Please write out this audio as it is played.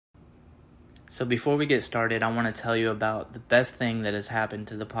So before we get started, I want to tell you about the best thing that has happened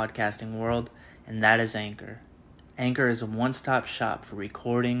to the podcasting world, and that is Anchor. Anchor is a one-stop shop for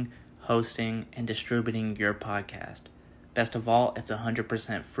recording, hosting, and distributing your podcast. Best of all, it's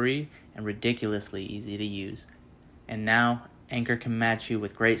 100% free and ridiculously easy to use. And now, Anchor can match you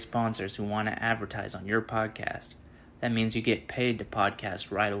with great sponsors who want to advertise on your podcast. That means you get paid to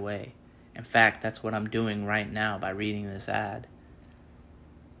podcast right away. In fact, that's what I'm doing right now by reading this ad.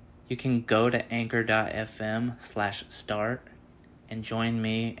 You can go to anchor.fm/start and join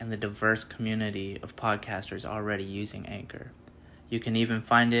me and the diverse community of podcasters already using Anchor. You can even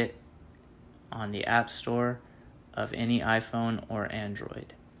find it on the App Store of any iPhone or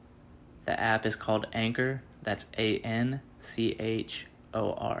Android. The app is called Anchor. That's ANCHOR.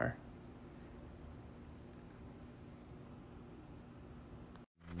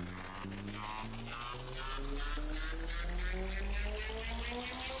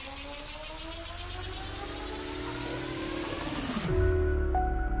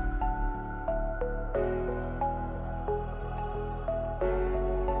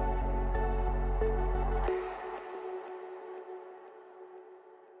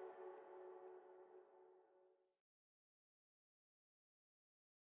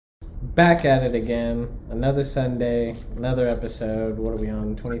 Back at it again. Another Sunday, another episode. What are we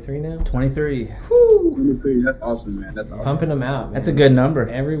on? 23 now? 23. Woo! 23. That's awesome, man. That's awesome. Pumping them out. Man. That's a good number.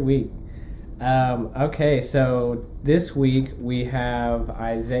 Every week. Okay, so this week we have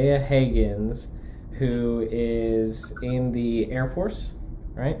Isaiah Higgins, who is in the Air Force,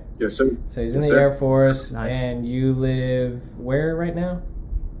 right? Yes, sir. So he's in Yes, the sir. Air Force, Nice. and you live where right now?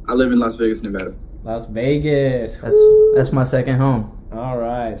 I live in Las Vegas, Nevada. Las Vegas. That's my second home. All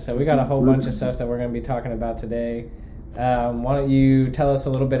right, so we got a whole bunch of stuff that we're going to be talking about today. Why don't you tell us a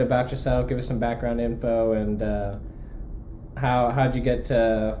little bit about yourself, give us some background info, and how'd you get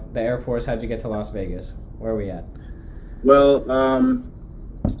to the Air Force? How'd you get to Las Vegas? Where are we at? Well,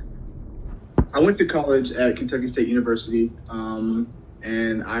 I went to college at Kentucky State University,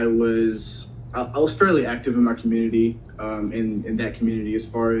 and I was fairly active in my community, in that community as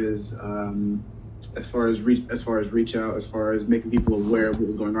far as reach out, as far as making people aware of what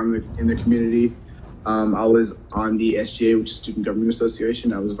was going on in the community. I was on the SGA, which is Student Government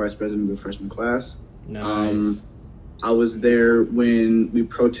Association. I was vice president of the freshman class. Nice. I was there when we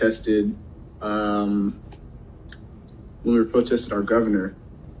protested our governor,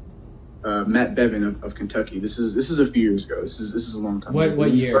 Matt Bevin of Kentucky. This is a few years ago. This is a long time ago.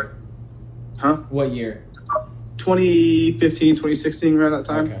 What year? Huh? What year? 2015, 2016, around that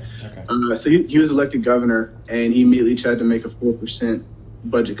time. Okay. So he was elected governor, and he immediately tried to make a 4%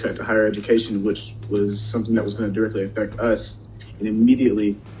 budget cut to higher education, which was something that was going to directly affect us. And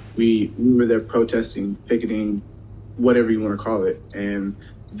immediately we were there protesting, picketing, whatever you want to call it. And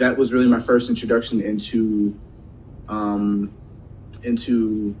that was really my first introduction into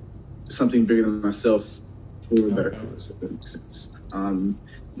something bigger than myself, for a better sense.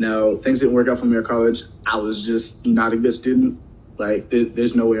 Now, things didn't work out for me at college. I was just not a good student. Like,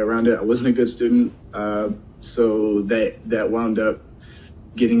 there's no way around it. I wasn't a good student. So that wound up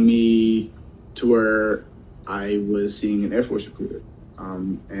getting me to where I was seeing an Air Force recruiter.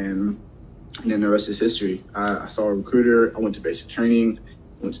 And then the rest is history. I saw a recruiter. I went to basic training,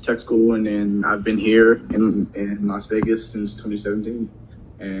 went to tech school, and then I've been here in Las Vegas since 2017.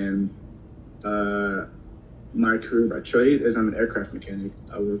 And my career by trade is I'm an aircraft mechanic.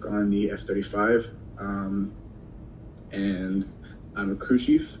 I work on the F-35, and I'm a crew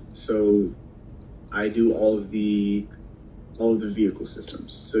chief. So I do all of the vehicle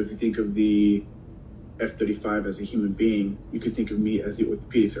systems. So if you think of the F-35 as a human being, you could think of me as the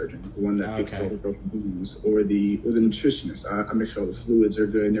orthopedic surgeon, the one that fixes all the broken bones, or the nutritionist. I make sure all the fluids are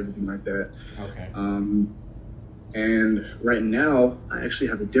good and everything like that. Okay. And right now, I actually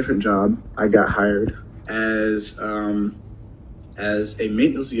have a different job. I got hired as a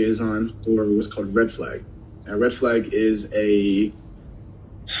maintenance liaison for what's called Red Flag. Now, Red Flag is the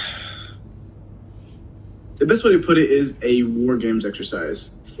best way to put it is a war games exercise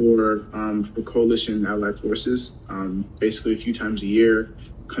for coalition allied forces. Basically, a few times a year,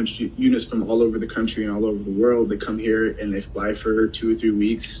 units from all over the country and all over the world, they come here and they fly for 2 or 3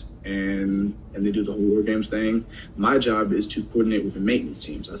 weeks, and they do the whole war games thing. My job is to coordinate with the maintenance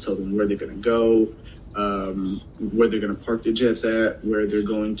teams. I tell them where they're going to go, where they're going to park the jets at, where they're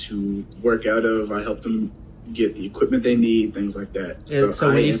going to work out of. I help them get the equipment they need, things like that. So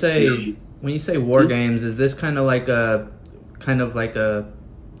when you say war games, is this kind of like a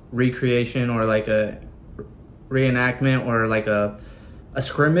recreation or like a reenactment or like a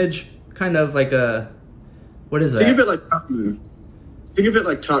scrimmage, kind of like a, what is that? Think of it like think of it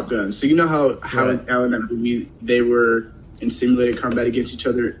like Top Gun. So you know how Right. in that movie they were in simulated combat against each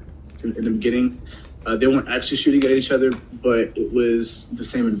other in the beginning. They weren't actually shooting at each other, but it was the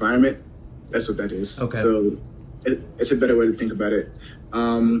same environment. That's what that is. Okay. So it's a better way to think about it.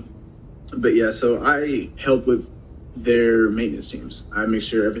 But yeah, so I help with their maintenance teams. I make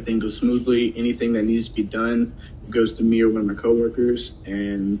sure everything goes smoothly. Anything that needs to be done goes to me or one of my coworkers,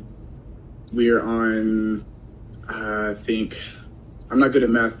 and we are on. I think I'm not good at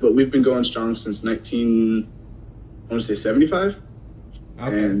math, but we've been going strong since 75,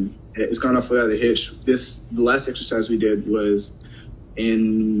 Okay. and it's gone off without a hitch. The last exercise we did was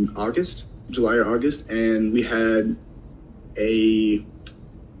in July or August, and we had a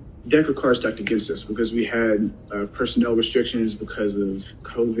deck of cards stacked against us because we had personnel restrictions because of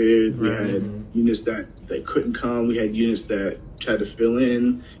COVID. We Right. had units that couldn't come. We had units that tried to fill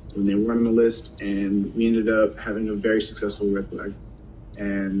in when they weren't on the list, and we ended up having a very successful red flag.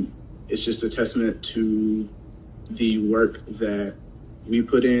 And it's just a testament to the work that we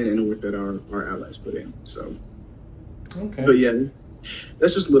put in and the work that our allies put in. So, Okay. but yeah,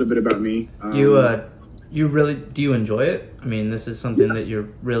 that's just a little bit about me. You really do you enjoy it? I mean, this is something that you're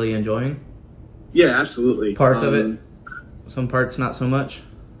really enjoying. Yeah, absolutely. Parts of it, some parts not so much.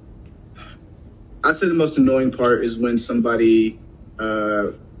 I'd say the most annoying part is when somebody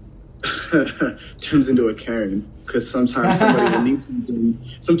turns into a Karen, because sometimes somebody will need something.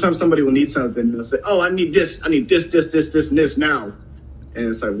 Sometimes somebody will need something and they'll say, "Oh, I need this, and this now." And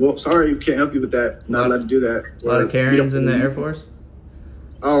it's like, "Well, sorry, can't help you with that. Not allowed to do that." A lot of Karens in the Air Force.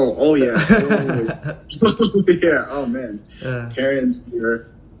 Oh yeah. Oh, yeah. Oh man. Karens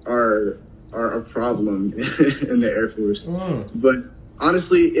are a problem in the Air Force. But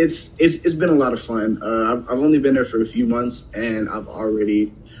honestly, it's been a lot of fun. I've only been there for a few months, and I've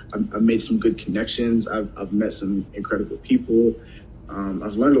made some good connections. I've met some incredible people.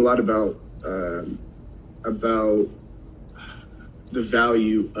 I've learned a lot about the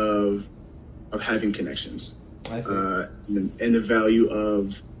value of having connections. I see. And the value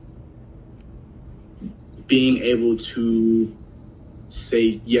of being able to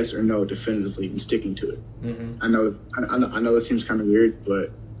say yes or no definitively and sticking to it. Mm-hmm. I know it seems kind of weird,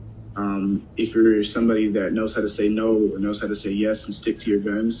 but if you're somebody that knows how to say no or knows how to say yes and stick to your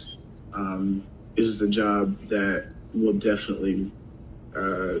guns, this is a job that will definitely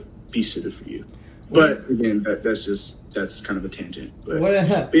be suited for you. But again, that's kind of a tangent. But, What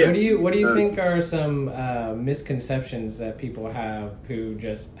do you uh, think are some misconceptions that people have who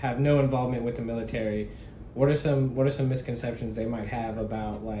just have no involvement with the military? What are some misconceptions they might have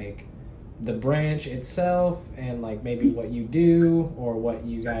about like the branch itself and like maybe what you do or what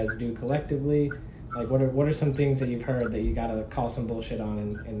you guys do collectively? Like what are some things that you've heard that you gotta call some bullshit on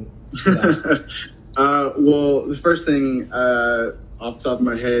and well, the first thing off the top of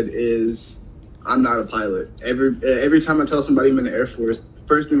my head is I'm not a pilot. Every time I tell somebody I'm in the Air Force, the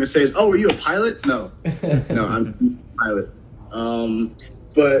first thing they say is, "Oh, are you a pilot?" No, I'm a pilot.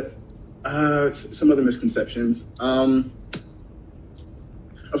 But some other misconceptions.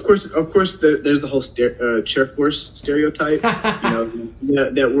 Of course, there's the whole chair force stereotype.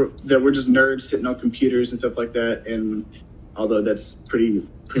 That we're just nerds sitting on computers and stuff like that. And although that's pretty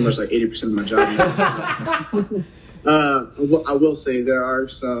much like 80% of my job. I will say there are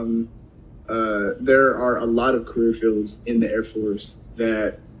a lot of career fields in the Air Force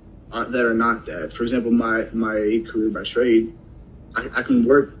that are not that. For example, my career by trade, I can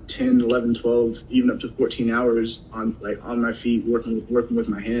work 10, 11, 12, even up to 14 hours on my feet, working with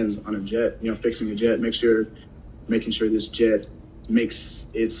my hands on a jet, fixing a jet, making sure this jet makes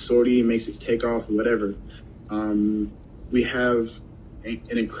its sortie, makes its takeoff, whatever. We have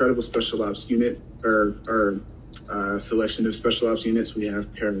an incredible special ops unit or selection of special ops units. We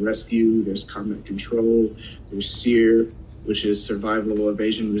have pararescue, there's combat control, there's SEER, which is survival,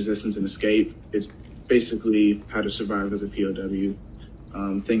 evasion, resistance, and escape. It's basically how to survive as a POW,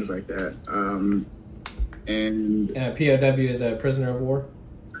 things like that. And a POW is a prisoner of war?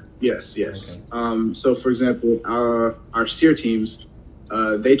 Yes. Okay. So for example, our SEER teams,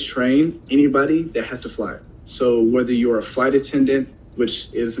 they train anybody that has to fly. So whether you're a flight attendant, which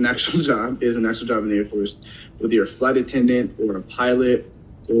is an actual job in the Air Force, whether you're a flight attendant or a pilot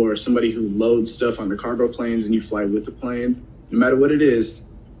or somebody who loads stuff on the cargo planes and you fly with the plane, no matter what it is,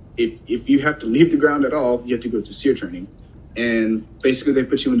 if you have to leave the ground at all, you have to go through SEER training. And basically they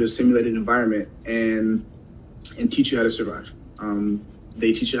put you into a simulated environment and teach you how to survive.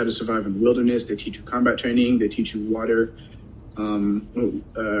 They teach you how to survive in the wilderness. They teach you combat training. They teach you water.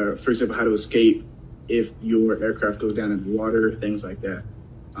 For example, how to escape if your aircraft goes down in the water, things like that.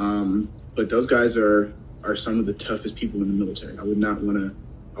 But those guys are are some of the toughest people in the military. I would not want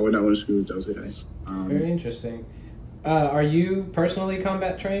to screw with those guys. Very interesting. Are you personally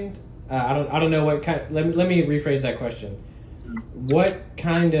combat trained? I don't know what kind. Let me rephrase that question. What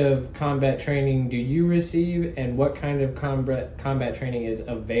kind of combat training do you receive, and what kind of combat training is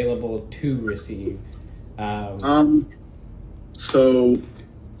available to receive? So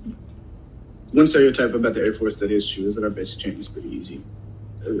one stereotype about the Air Force that is true is that our basic training is pretty easy.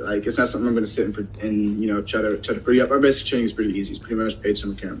 Like, it's not something I'm going to sit and try to pretty up. Our basic training is pretty easy. It's pretty much paid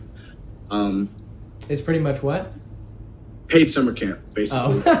summer camp. It's pretty much what? Paid summer camp,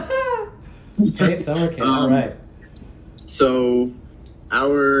 basically. Oh. Paid summer camp. All right. So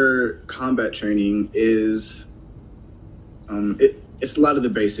our combat training is it's a lot of the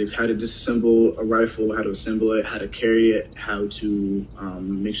basics: how to disassemble a rifle, how to assemble it, how to carry it, how to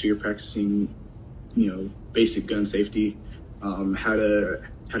make sure you're practicing, basic gun safety, how to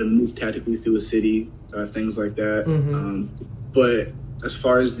move tactically through a city, things like that. Mm-hmm. But as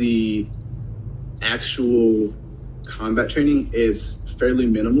far as the actual combat training, is fairly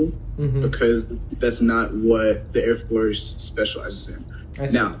minimal, mm-hmm. because that's not what the Air Force specializes in.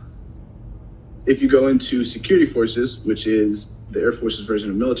 Now, if you go into security forces, which is the Air Force's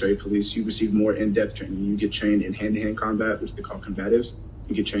version of military police, you receive more in-depth training. You get trained in hand-to-hand combat, which they call combatives.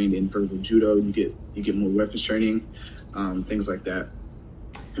 You get trained in verbal judo. You get more weapons training, things like that.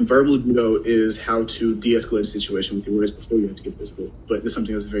 And verbal judo is how to de-escalate a situation with your words before you have to get physical. But it's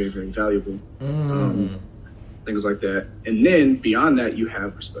something that's very, very valuable. Things like that. And then beyond that, you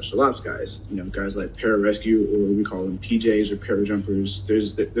have our special ops guys. Guys like pararescue, or we call them PJs or parajumpers.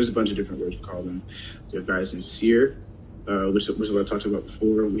 There's a bunch of different words we call them. We have guys in SEER, which is what I talked about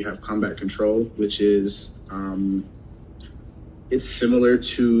before. We have combat control, which is it's similar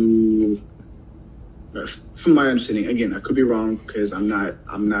to, from my understanding, again, I could be wrong because I'm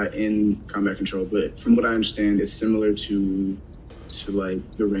not in combat control, but from what I understand, it's similar to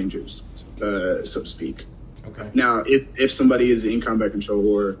like the Rangers, so to speak. Okay. Now, if somebody is in combat control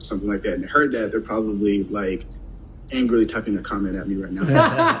or something like that and they heard that, they're probably like angrily typing a comment at me right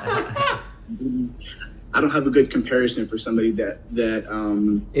now. I don't have a good comparison for somebody that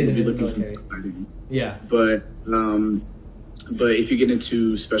isn't in the military. Yeah. But if you get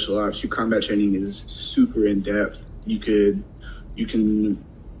into special ops, your combat training is super in depth. You can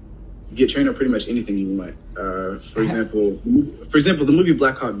get trained on pretty much anything you want. For example, the movie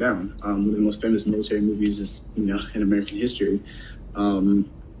Black Hawk Down, one of the most famous military movies is in American history. One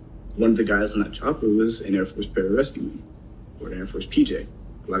of the guys on that chopper was an Air Force pararescue or an Air Force PJ.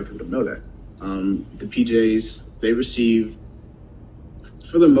 A lot of people don't know that. The PJs, they receive,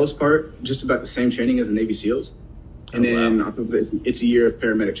 for the most part, just about the same training as the Navy SEALs. And then on top of it, it's a year of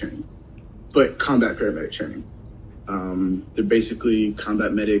paramedic training, but combat paramedic training. They're basically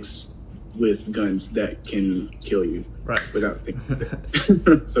combat medics with guns that can kill you, right, without thinking,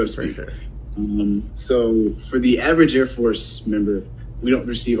 so to speak. For sure. So for the average Air Force member, we don't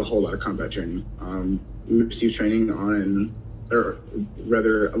receive a whole lot of combat training. We receive training on, or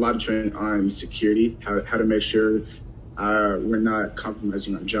rather a lot of training on security, how to make sure we're not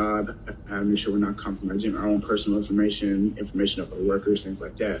compromising our job, how to make sure we're not compromising our own personal information of our workers, things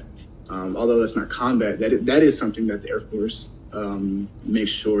like that. Although that's not combat, that is something that the Air Force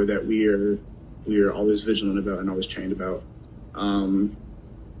makes sure that we are always vigilant about and always trained about.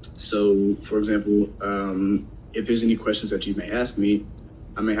 So, for example, if there's any questions that you may ask me,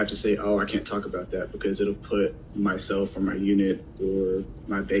 I may have to say, I can't talk about that because it'll put myself or my unit or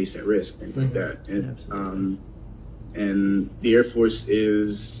my base at risk, things like that. And the Air Force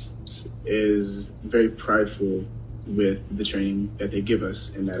is very prideful with the training that they give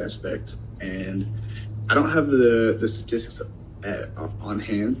us in that aspect. And I don't have the statistics on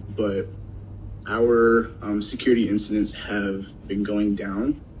hand, but our security incidents have been going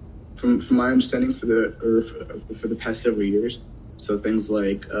down from my understanding for the past several years. So things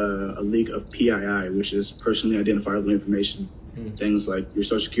like a leak of PII, which is personally identifiable information, things like your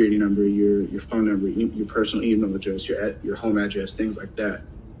social security number, your phone number, your personal email address, your home address, things like that.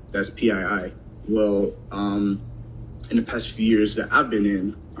 That's PII. Well, in the past few years that I've been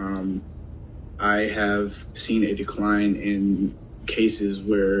in, I have seen a decline in cases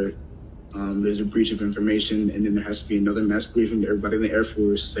where there's a breach of information, and then there has to be another mass briefing to everybody in the Air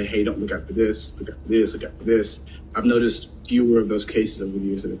Force, say, hey, don't look out for this, look out for this, look out for this. I've noticed fewer of those cases over the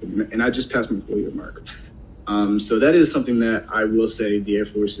years that have been, and I just passed my 4-year mark. So that is something that I will say the Air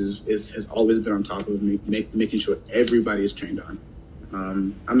Force has always been on top of, making sure everybody is trained on.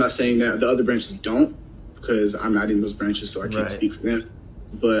 I'm not saying that the other branches don't, because I'm not in those branches, so I can't speak for them.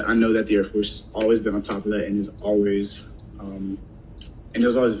 But I know that the Air Force has always been on top of that and is always and it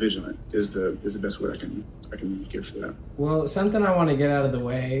was always vigilant. Is the best word I can give for that. Well, something I want to get out of the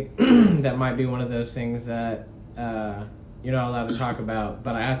way that might be one of those things that you're not allowed to talk about,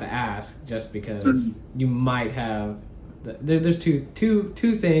 but I have to ask just because you might have. There's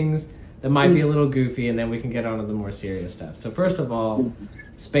two things that might be a little goofy, and then we can get on to the more serious stuff. So first of all,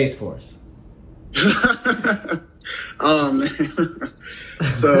 Space Force. Oh man.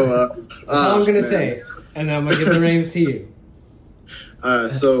 So that's all I'm gonna say, and I'm gonna give the reins to you.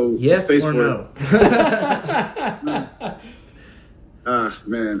 So yes Space or Force. no?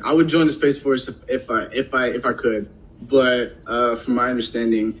 Man, I would join the Space Force if I could. But from my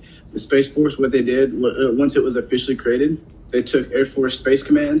understanding, the Space Force, what they did once it was officially created, they took Air Force Space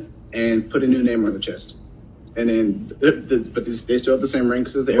Command and put a new name on the chest. And then, but they still have the same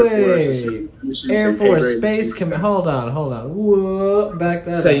ranks as the Air Force. Air Force Space Command. Hold on. Whoa, back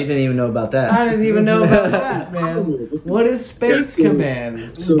that So up. you didn't even know about that? I didn't even know about that, man. What is Space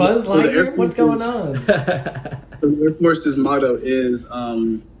Command? So Buzz the Air Lightyear? What's Force going on? The Air Force's motto is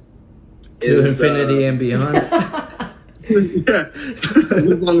To infinity and beyond. yeah,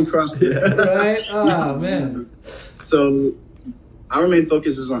 live long and prosper. Right? Oh, man. So our main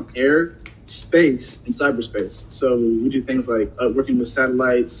focus is on air, space, and cyberspace. So we do things like working with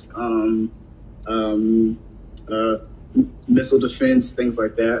satellites, missile defense, things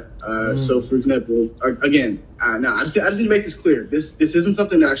like that. So, for example, again, now I just need to make this clear. This isn't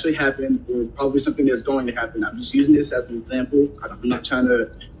something that actually happened, or probably something that's going to happen. I'm just using this as an example. I'm not trying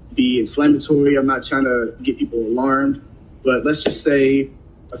to be inflammatory. I'm not trying to get people alarmed. But let's just say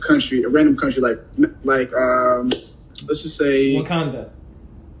a random country like let's just say Wakanda.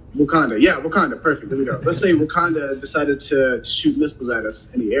 Yeah, Wakanda. Perfect. There we go. Let's say Wakanda decided to shoot missiles at us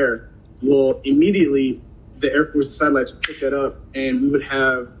in the air. Well, immediately the Air Force satellites would pick that up, and we would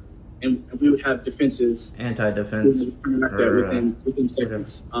have defenses, Anti-defense. like that within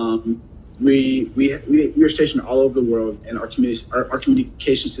seconds. We are stationed all over the world, and our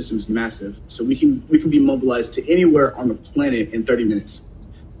communication system is massive. So we can be mobilized to anywhere on the planet in 30 minutes.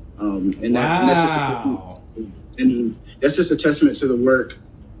 And that's just a testament to the work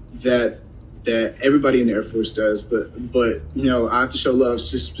that everybody in the Air Force does. But you know, I have to show love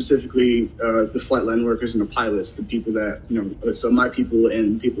to specifically the flight line workers and the pilots, the people that, you know, so my people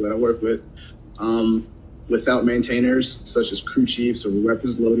and people that I work with. Without maintainers such as crew chiefs or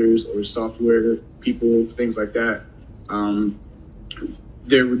weapons loaders or software people, things like that,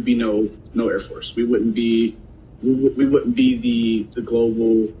 there would be no Air Force. We wouldn't be the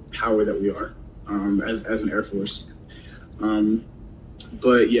global power that we are as an Air Force.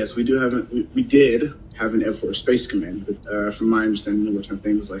 But yes, we did have an Air Force Space Command. But from my understanding, we worked on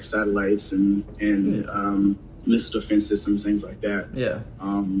things like satellites and missile defense systems, things like that. Yeah.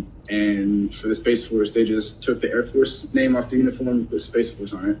 And for the Space Force, they just took the Air Force name off the uniform and put Space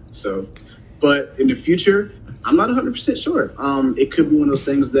Force on it. So, but in the future, I'm not 100% sure. It could be one of those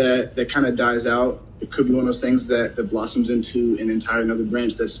things that kind of dies out. It could be one of those things that blossoms into an entire another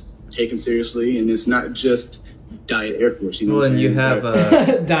branch that's taken seriously, and it's not just Diet Air Force. You know Well, and you have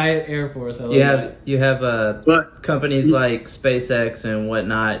Diet Air Force. you have companies like SpaceX and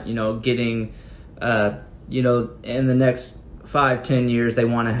whatnot. You know, getting you know, in the next 5-10 years, they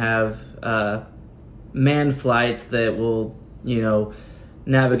want to have manned flights that will, you know,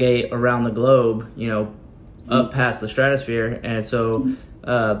 navigate around the globe, you know, up past the stratosphere. And so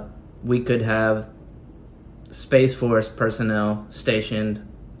we could have Space Force personnel stationed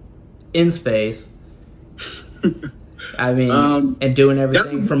in space. I mean, and doing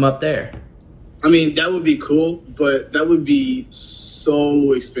everything from up there. I mean, that would be cool, but that would be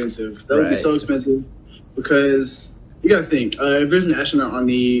so expensive. That would be so expensive. Because you gotta think, if there's an astronaut on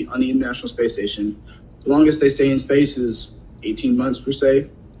the International Space Station, the longest they stay in space is 18 months per se,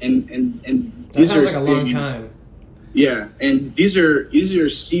 and that these sounds are like a long time. Yeah, and these are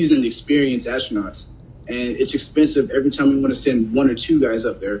seasoned, experienced astronauts, and it's expensive every time we want to send one or two guys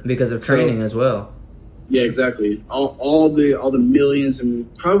up there Because of training as well. Yeah, exactly. All the millions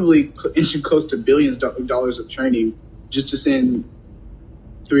and probably inching close to billions of dollars of training just to send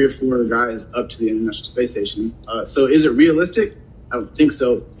 3 or 4 guys up to the International Space Station. So is it realistic? I don't think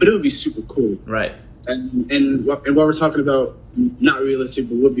so, but it would be super cool. Right. And while we're talking about not realistic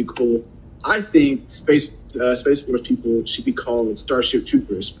but would be cool, I think Space Force people should be called Starship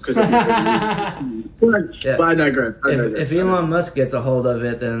Troopers because. But I digress. If Elon Musk gets a hold of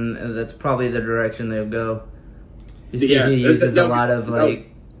it, then that's probably the direction they'll go. You see, he uses a lot of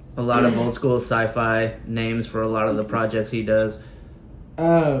old school sci-fi names for a lot of the projects he does.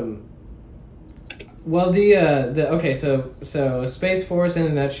 Well, okay, so Space Force in a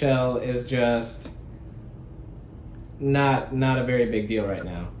nutshell is just not a very big deal right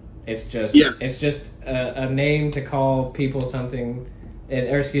now. It's just a name to call people something,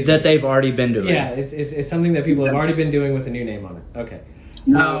 or excuse me, that they've already been doing. Yeah, it's something that people have already been doing with a new name on it. Okay.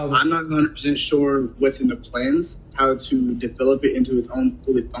 Now, I'm not 100% sure what's in the plans, how to develop it into its own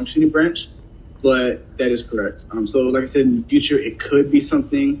fully functioning branch, but that is correct. So, like I said, in the future, it could be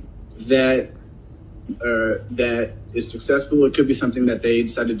something that is successful. It could be something that they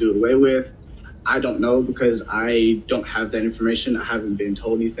decide to do away with. I don't know because I don't have that information. I haven't been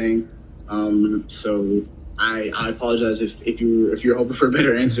told anything. So I apologize if you're hoping for a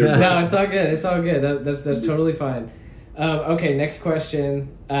better answer. No, it's all good. It's all good. That's totally fine. Okay, next question.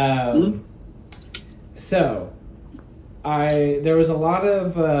 So there was a lot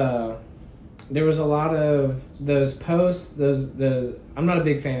of those posts. I'm not a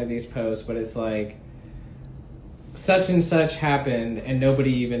big fan of these posts, but it's like such and such happened and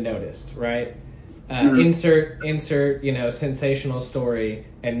nobody even noticed, right? Insert, sensational story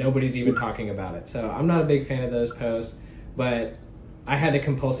and nobody's even talking about it. So I'm not a big fan of those posts, but I had to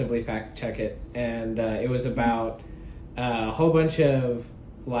compulsively fact check it, and it was about a whole bunch of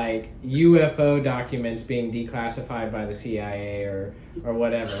like UFO documents being declassified by the CIA or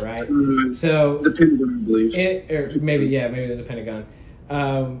whatever, right? So the Pentagon, I believe. Maybe it was the Pentagon.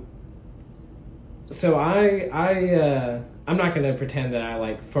 So I'm not going to pretend that I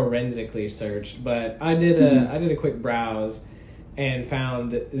like forensically searched, but I did a quick browse and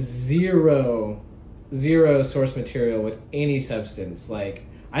found zero source material with any substance. Like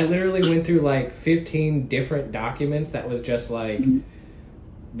I literally went through like 15 different documents that was just like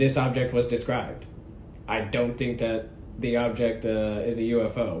this object was described. I don't think that the object is a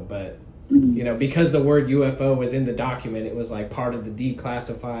UFO, but because the word UFO was in the document, it was like part of the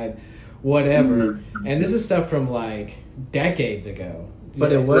declassified whatever. And this is stuff from like decades ago.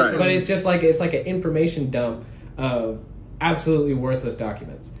 But it was but it's just like an information dump of absolutely worthless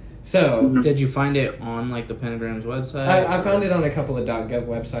documents. So did you find it on like the Pentagram's website? I found it on a couple of .gov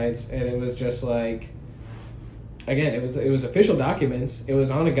websites, and it was just like, again, it was official documents. It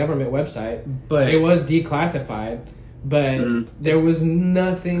was on a government website, but it was declassified. But there was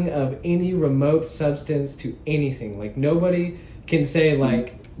nothing of any remote substance to anything. Like nobody can say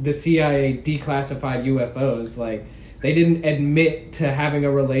like the CIA declassified UFOs. Like they didn't admit to having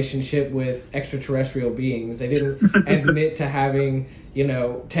a relationship with extraterrestrial beings. They didn't admit to having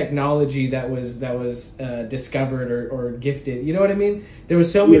technology that was discovered or gifted. You know what I mean? There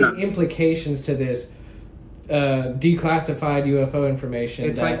was so many implications to this declassified UFO information.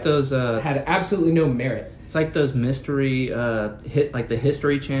 It's like those had absolutely no merit. It's like those mystery like the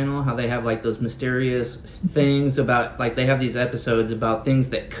History Channel, how they have like those mysterious things about, like they have these episodes about things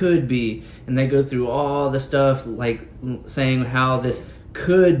that could be, and they go through all the stuff like saying how this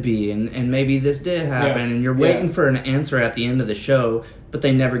could be and maybe this did happen, and you're waiting for an answer at the end of the show, but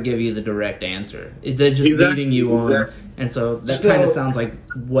they never give you the direct answer. They're just leading you on, and so that kind of sounds like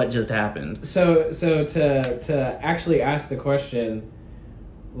what just happened. So to actually ask the question,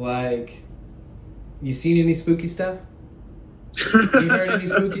 like, you seen any spooky stuff? You heard any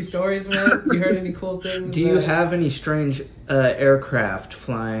spooky stories, man? You heard any cool things? Do you have any strange aircraft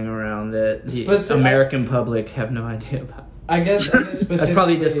flying around that the American public have no idea about? I guess specifically, that's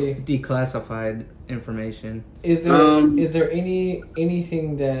probably just declassified information. Is there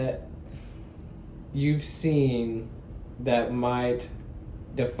anything that you've seen that might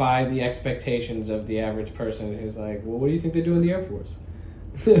defy the expectations of the average person who's like, well, what do you think they do in the Air Force?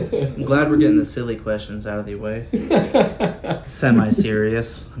 I'm glad we're getting the silly questions out of the way.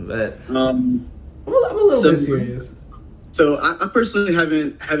 Semi-serious, but I'm a little bit serious. So I personally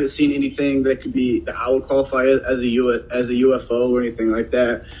haven't seen anything that I would qualify as a UFO or anything like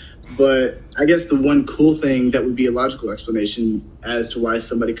that. But I guess the one cool thing that would be a logical explanation as to why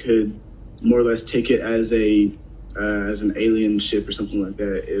somebody could more or less take it as an alien ship or something like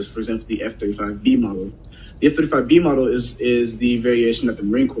that is, for example, the F-35B model. The F-35B model is the variation that the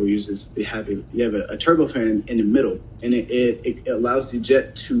Marine Corps uses. You have a turbofan in the middle, and it allows the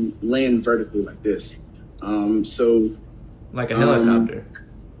jet to land vertically like this. So like a helicopter,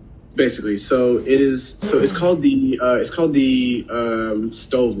 basically. So it's called the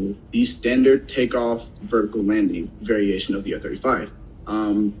STOVL, the Standard Takeoff Vertical Landing variation of the F-35.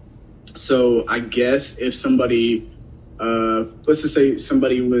 So I guess if somebody, let's just say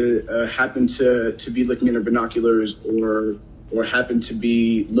somebody would happen to be looking in their binoculars or happen to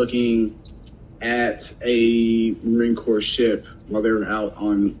be looking at a Marine Corps ship while they were out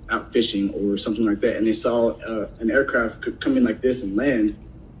fishing or something like that, and they saw an aircraft come in like this and land,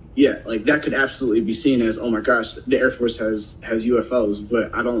 like that could absolutely be seen as, oh my gosh, the Air Force has UFOs.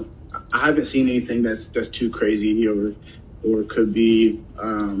 But I don't I haven't seen anything that's too crazy or could be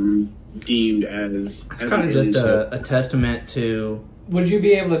deemed as. It's kind of just a testament to. Would you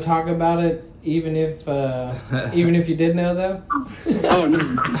be able to talk about it even if you did know them? Oh no.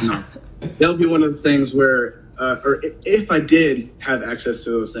 That'll be one of those things where, or if I did have access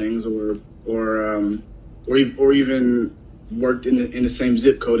to those things, or even worked in the same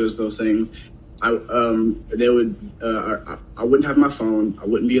zip code as those things, I wouldn't have my phone. I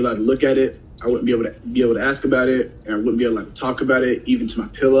wouldn't be allowed to look at it. I wouldn't be able to ask about it, and I wouldn't be allowed to talk about it, even to my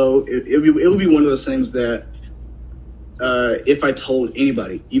pillow. It would be one of those things that if I told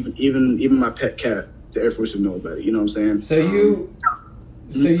anybody, even my pet cat, the Air Force would know about it. You know what I'm saying? So you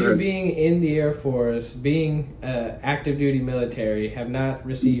being in the Air Force, being active duty military, have not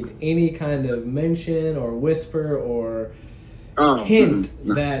received any kind of mention or whisper or hint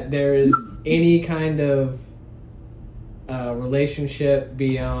that there is any kind of relationship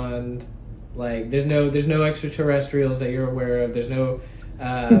beyond, like, there's no extraterrestrials that you're aware of. There's no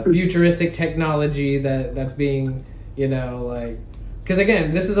futuristic technology that's being, like, because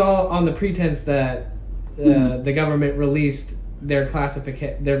again, this is all on the pretense that the government released their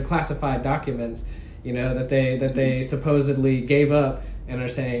classified documents, that they supposedly gave up and are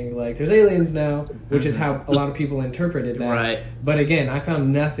saying, like, there's aliens now, which is how a lot of people interpreted that. Right. But again, I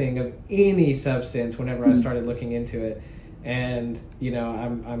found nothing of any substance whenever I started looking into it, and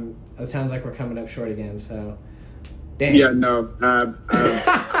I'm. It sounds like we're coming up short again. So, damn. Yeah, no.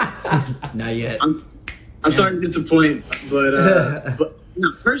 Not yet. I'm sorry to disappoint, but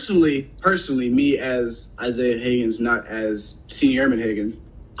personally, me as Isaiah Higgins, not as Senior Airman Higgins,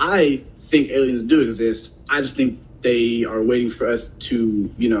 I think aliens do exist. I just think they are waiting for us to,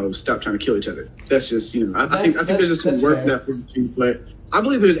 stop trying to kill each other. That's just, I think there's just some work that we do, but I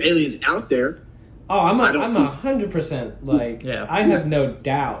believe there's aliens out there. Oh, I'm 100% like, yeah. I have no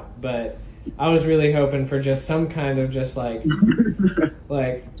doubt, but I was really hoping for just some kind of just like.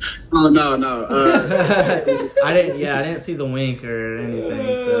 Oh no. I didn't see the wink or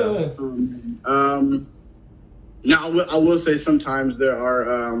anything. So. Now I will say sometimes there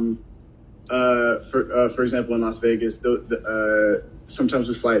are, for example, in Las Vegas, sometimes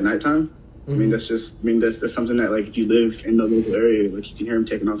we fly at nighttime. Mm-hmm. That's something that, like, if you live in the local area, like, you can hear them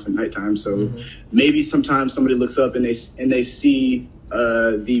taking off at nighttime. So maybe sometimes somebody looks up and they see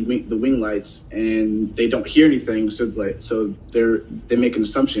the wing lights and they don't hear anything. So they make an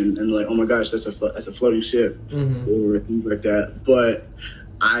assumption and like, oh my gosh, that's a floating ship or things like that. But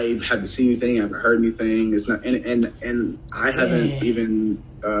I haven't seen anything. I haven't heard anything. It's not, and I haven't even.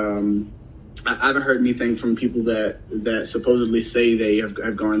 I haven't heard anything from people that supposedly say they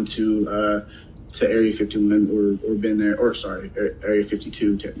have gone to Area 51 or been there, or sorry, Area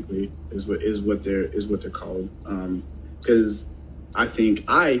 52 technically is what they're called. Because I think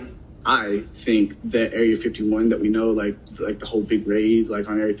that Area 51 that we know, like the whole big raid like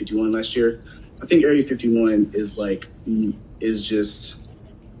on Area 51 last year, I think Area 51 is just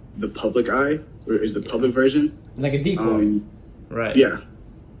the public eye, or is the public version, like a decoy. Right. Yeah.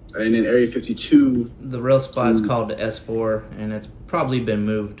 And in Area 52... The real spot is called S4, and it's probably been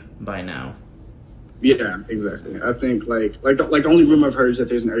moved by now. Yeah, exactly. I think, like the only rumor I've heard is that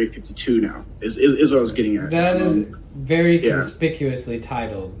there's an Area 52 now, is what I was getting at. That is very conspicuously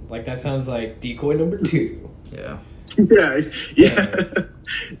titled. Like, that sounds like decoy number 2. Yeah. Yeah.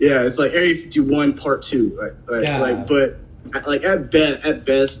 Yeah, it's like Area 51 Part 2. But at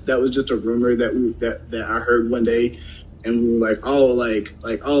best, that was just a rumor that I heard one day. And we were I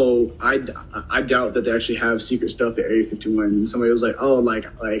doubt that they actually have secret stuff at Area 51. And somebody was like,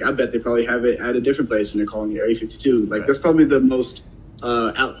 I bet they probably have it at a different place and they're calling it Area 52. Like, that's probably the most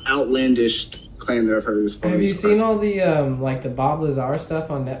outlandish claim that I've heard. Have you seen all the the Bob Lazar stuff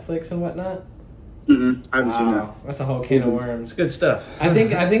on Netflix and whatnot? I haven't seen that. That's a whole can of worms. It's good stuff. I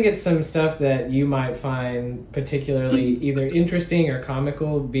think it's some stuff that you might find particularly either interesting or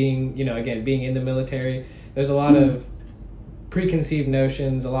comical. Being being in the military, there's a lot of preconceived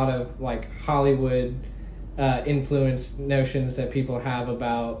notions, a lot of like Hollywood influenced notions that people have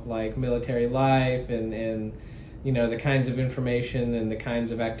about like military life and the kinds of information and the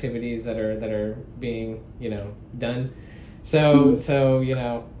kinds of activities that are being done. So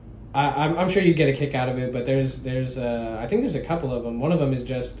I'm sure you get a kick out of it, but there's I think there's a couple of them. One of them is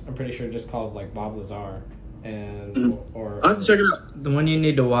I'm pretty sure just called like Bob Lazar, and I'll have to check it out. The one you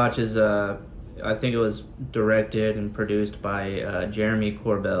need to watch is I think it was directed and produced by Jeremy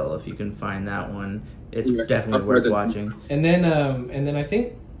Corbell. If you can find that one, it's definitely worth watching. And then I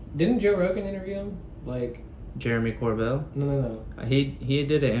think, didn't Joe Rogan interview him? Like, Jeremy Corbell. No. He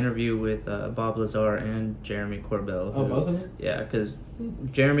did an interview with Bob Lazar and Jeremy Corbell. Oh, both of them? Yeah, because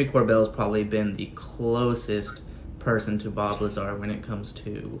Jeremy Corbell's probably been the closest person to Bob Lazar when it comes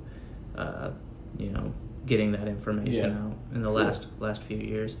to, getting that information out in the last few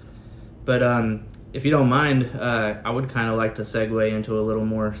years. But if you don't mind, I would kind of like to segue into a little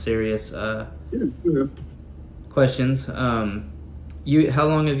more serious questions. How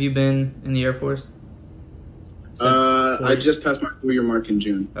long have you been in the Air Force? I just passed my 4-year mark in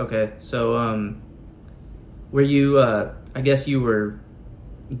June. Okay, so were you? I guess you were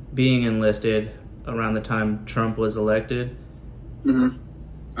being enlisted around the time Trump was elected.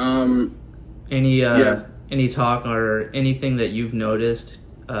 Mm-hmm. Any talk or anything that you've noticed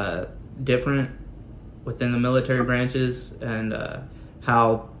different within the military branches, and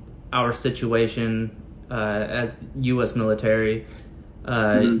how our situation as U.S. military,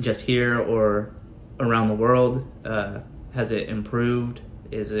 just here or around the world, has it improved?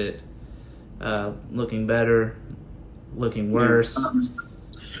 Is it looking better, looking worse?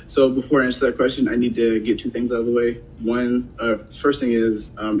 So before I answer that question, I need to get 2 things out of the way. One, first thing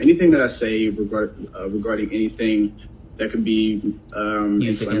is anything that I say regarding anything that could be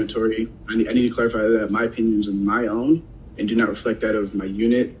inflammatory, I need to clarify that my opinions are my own and do not reflect that of my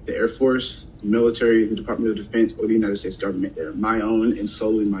unit, the Air Force, the military, the Department of Defense, or the United States government. They're my own and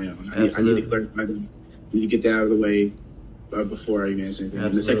solely my own. I need to clarify that. I need to get that out of the way before I even answer anything.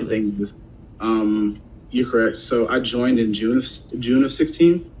 And the second thing is, you're correct. So I joined in June of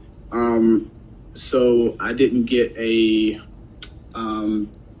 16. So I didn't get a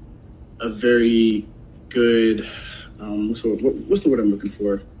very good what's the word I'm looking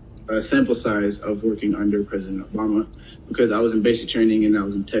for? Sample size of working under President Obama, because I was in basic training and I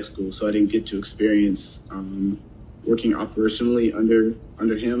was in tech school, so I didn't get to experience working operationally under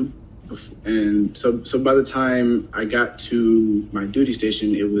him. And so by the time I got to my duty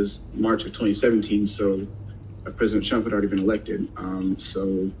station, it was March of 2017. So President Trump had already been elected.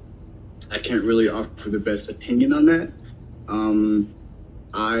 So I can't really offer the best opinion on that.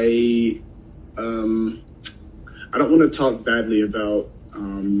 I don't want to talk badly about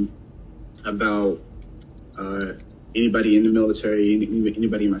anybody in the military,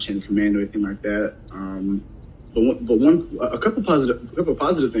 anybody in my chain of command or anything like that. But a couple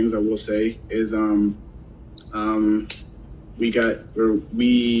positive things I will say is we got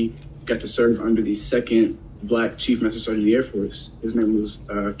to serve under the second Black Chief Master Sergeant of the Air Force. His name was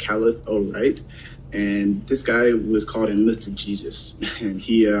Khaled O. Wright, and this guy was called Enlisted Jesus. And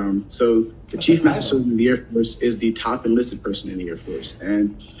he so the Chief Master Sergeant of the Air Force is the top enlisted person in the Air Force,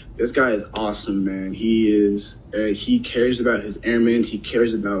 and this guy is awesome, man. He cares about his airmen. He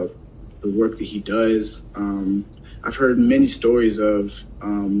cares about the work that he does. I've heard many stories of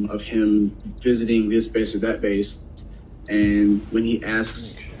him visiting this base or that base, and when he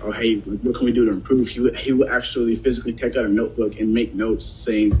asks, "Oh, hey, what can we do to improve?" he would actually physically take out a notebook and make notes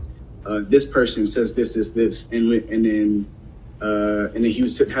saying, "This person says this, and then he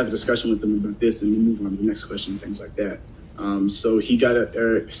would have a discussion with them about this, and move on to the next question, things like that." So he got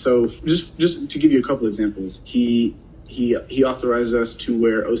so just to give you a couple examples, he authorized us to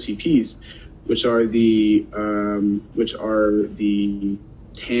wear OCPs, which are the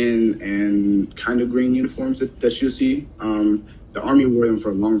tan and kind of green uniforms that you'll see. The Army wore them for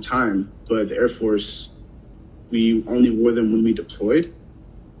a long time, but the Air Force, we only wore them when we deployed.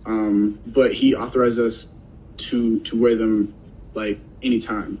 But he authorized us to wear them like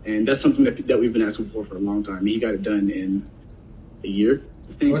anytime, and that's something that we've been asking for a long time. He got it done in a year,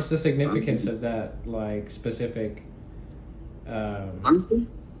 I think. What's the significance of that, like, specific? Honestly,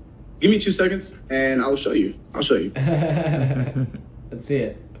 give me 2 seconds, and I'll show you. Let's see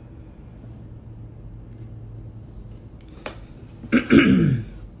it.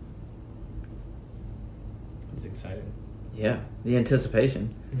 It's exciting. Yeah, the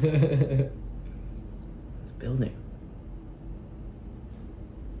anticipation. It's building.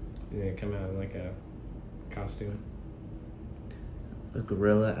 You're gonna come out in like a costume. A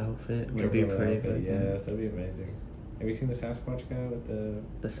gorilla outfit would be pretty good. Yes, that'd be amazing. Have you seen the Sasquatch guy with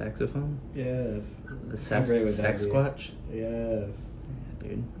the saxophone? Yes. The Sasquatch? Yes. Yeah,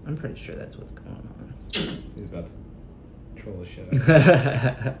 dude, I'm pretty sure that's what's going on. He's about to troll the shit out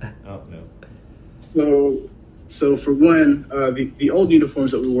of me. Oh no. So for one, the old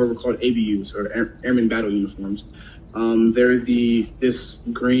uniforms that we wore were called ABUs, or Airman Battle Uniforms. They're this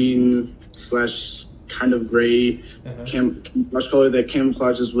green / kind of gray camouflage color that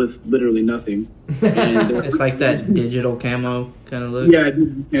camouflages with literally nothing. And it's like that digital camo kind of look. Yeah,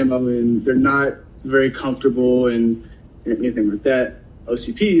 camo, and they're not very comfortable and anything like that.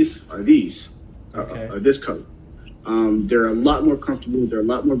 OCPs are these. this color. They're a lot more comfortable. They're a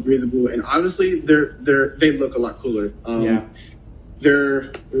lot more breathable, and honestly, they look a lot cooler.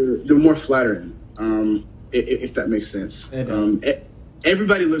 They're more flattering. If that makes sense. It does.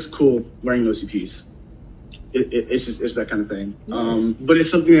 Everybody looks cool wearing OCPs. It's that kind of thing. Nice. But it's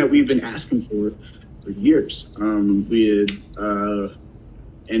something that we've been asking for years. And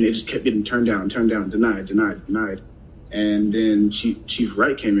it just kept getting turned down, denied. And then Chief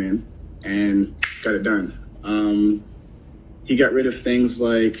Wright came in and got it done. He got rid of things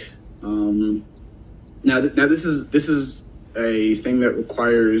like now this is a thing that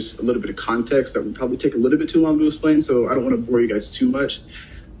requires a little bit of context that would probably take a little bit too long to explain, so I don't want to bore you guys too much.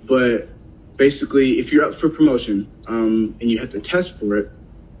 But basically, if you're up for promotion and you have to test for it,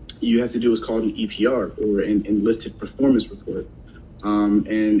 you have to do what's called an EPR, or an enlisted performance report.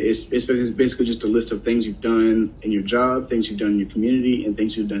 And it's basically just a list of things you've done in your job, things you've done in your community, and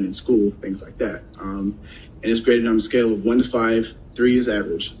things you've done in school, things like that. And it's graded on a scale of 1 to 5. 3 is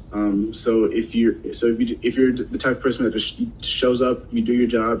average. So if you're the type of person that just shows up, you do your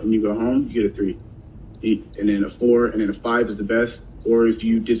job, and you go home, you get a 3. And then a 4, and then a 5 is the best. Or if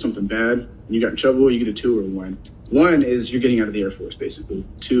you did something bad and you got in trouble, you get a 2 or a 1. 1 is you're getting out of the Air Force, basically.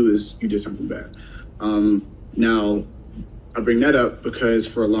 2 is you did something bad. Now, I bring that up because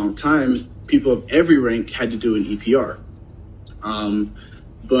for a long time, people of every rank had to do an EPR.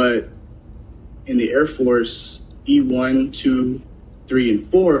 But in the Air Force, E1, 2, 3,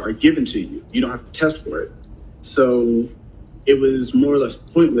 and 4 are given to you. You don't have to test for it. So it was more or less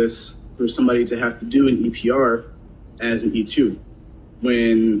pointless for somebody to have to do an EPR as an E2.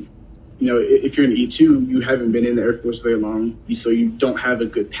 When, if you're an E2, you haven't been in the Air Force very long, so you don't have a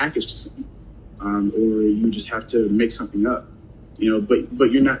good package to send. Or you just have to make something up,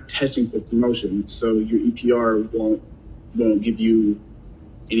 but you're not testing for promotion, so your EPR won't give you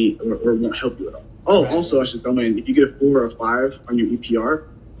any or won't help you at all. Oh, right. Also, I should throw in, if you get a 4 or a 5 on your EPR,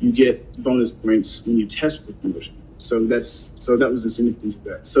 you get bonus points when you test for promotion. So that was the significance of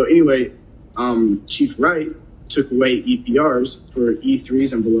that. So anyway, Chief Wright took away EPRs for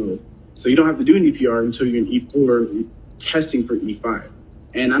E3s and below. So you don't have to do an EPR until you're in E4 testing for E5.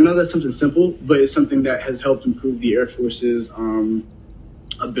 And I know that's something simple, but it's something that has helped improve the Air Force's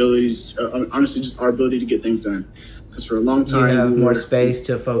abilities, honestly, just our ability to get things done. Because for a long time, you have more space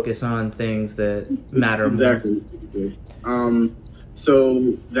to focus on things that matter more. Exactly.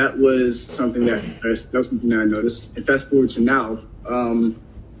 So that was something that I noticed. And fast forward to now, the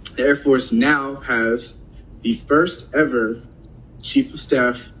Air Force now has the first ever chief of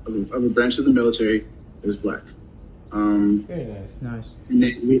staff of a branch of the military that is black. Very nice. And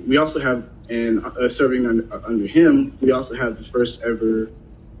then we also have, and serving under him, we also have the first ever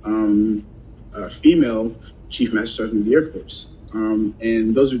female Chief Master Sergeant of the Air Force.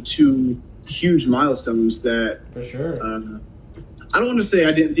 And those are 2 huge milestones that, for sure, I don't want to say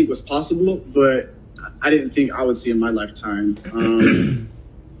I didn't think was possible, but I didn't think I would see in my lifetime.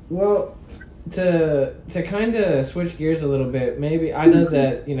 Well, to kind of switch gears a little bit, maybe I know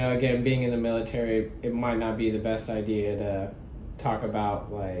that, again, being in the military, it might not be the best idea to talk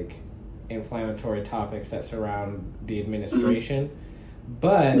about like inflammatory topics that surround the administration.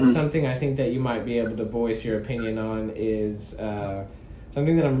 But something I think that you might be able to voice your opinion on is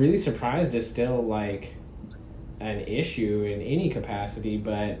something that I'm really surprised is still like an issue in any capacity,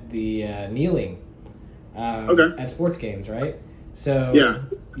 but the kneeling at sports games, right? So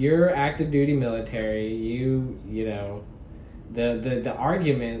you're active duty military. The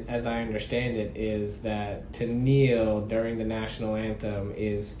argument, as I understand it, is that to kneel during the national anthem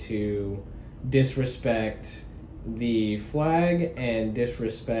is to disrespect the flag and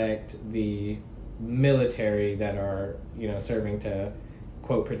disrespect the military that are, serving to,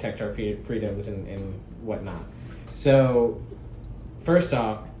 quote, protect our freedoms and whatnot. So, first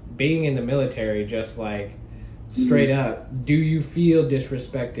off, being in the military, just like straight up, do you feel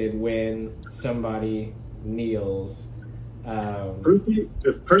disrespected when somebody kneels?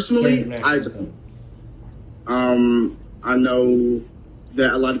 Personally, I don't. I know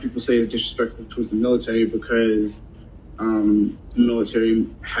that a lot of people say it's disrespectful towards the military because the military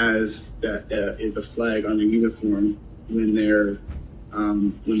has that the flag on their uniform when they're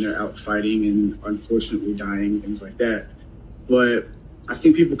out fighting and unfortunately dying, things like that. But I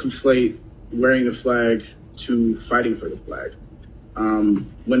think people conflate wearing the flag to fighting for the flag.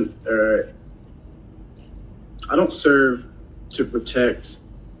 When I don't serve to protect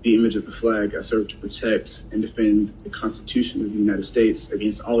the image of the flag, I serve to protect and defend the Constitution of the United States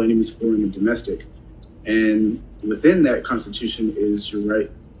against all enemies, foreign and domestic. And within that Constitution is your right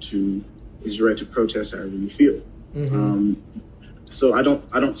to protest however you feel. So I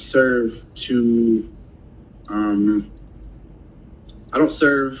don't serve to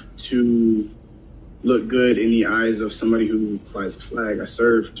look good in the eyes of somebody who flies a flag. I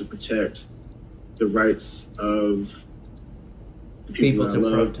serve to protect the rights of the people that I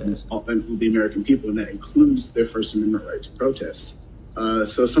love and the American people, and that includes their First Amendment right to protest.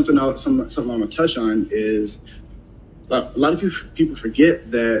 So something I want to touch on is a lot of people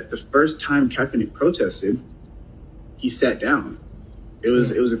forget that the first time Kaepernick protested, he sat down. It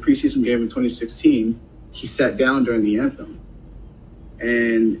was a preseason game in 2016. He sat down during the anthem.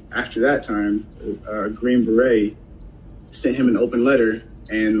 And after that time, Green Beret sent him an open letter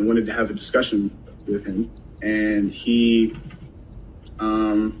and wanted to have a discussion with him. And he,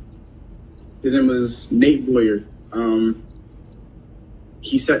 his name was Nate Boyer.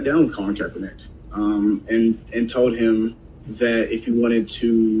 He sat down with Colin Kaepernick and told him that if he wanted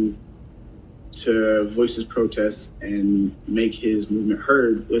to voice his protest and make his movement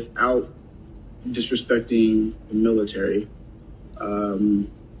heard without disrespecting the military,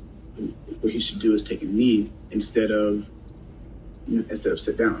 what he should do is take a knee instead of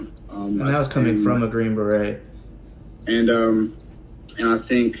sit down. And that was coming from a Green Beret. And I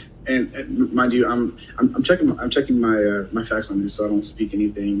think, and mind you, I'm checking my facts on this, so I don't speak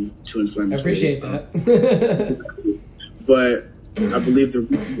anything too inflammatory. I appreciate that. But I believe the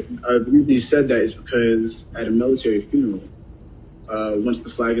reason he said that is because at a military funeral, once the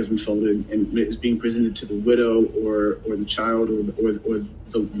flag has been folded and is being presented to the widow or the child or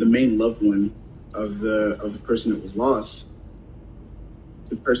the main loved one of the person that was lost,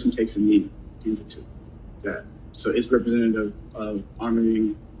 the person takes a knee into that. So it's representative of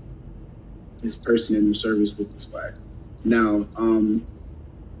honoring this person in their service with this flag. Now,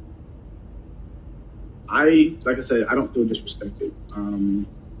 like I said, I don't feel disrespected.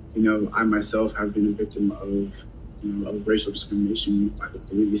 I myself have been a victim of racial discrimination by the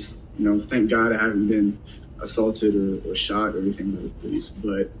police. Thank God I haven't been assaulted or shot or anything by the police,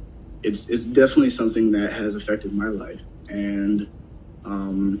 but it's definitely something that has affected my life. And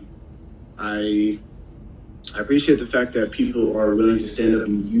I appreciate the fact that people are willing to stand up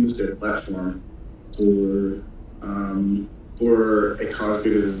and use their platform for a cause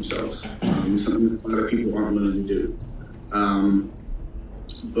bigger than themselves. Something that a lot of people aren't willing to do.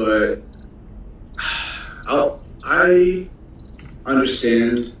 But I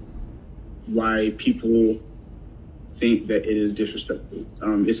understand why people think that it is disrespectful.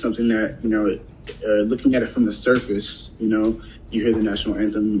 It's something that, looking at it from the surface, you hear the national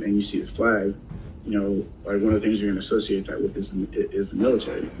anthem and you see the flag, like one of the things you're going to associate that with is the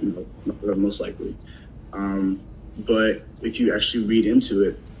military, most likely. But if you actually read into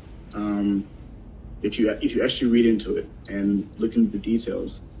it, if you actually read into it and look into the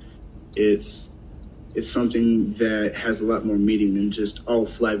details, it's something that has a lot more meaning than just, oh,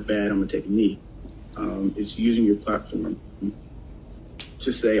 flag bad, I'm gonna take a knee. It's using your platform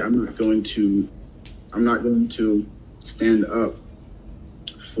to say, I'm not going to stand up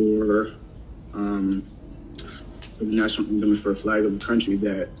for the national anthem, for a flag of a country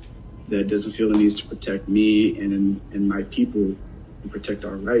that doesn't feel the need to protect me and my people and protect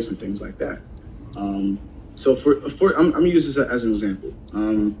our rights and things like that. So I'm gonna use this as an example.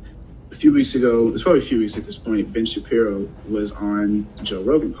 A few weeks ago, it's probably a few weeks at this point, Ben Shapiro was on Joe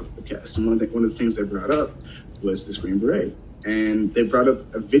Rogan podcast, and one of the things they brought up was this Green Beret, and they brought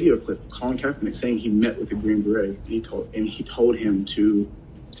up a video clip of Colin Kaepernick saying he met with the Green Beret and he told him to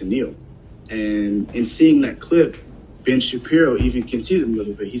kneel, and in seeing that clip, Ben Shapiro even conceded a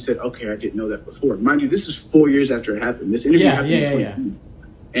little bit. He said, "Okay, I didn't know that before." Mind you, this is 4 years after it happened. This interview happened in 2020.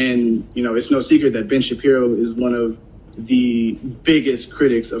 And it's no secret that Ben Shapiro is one of the biggest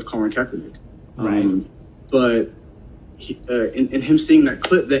critics of Colin Kaepernick. Right. But in him seeing that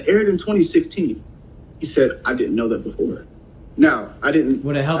clip that aired in 2016, he said, "I didn't know that before." Now, I didn't.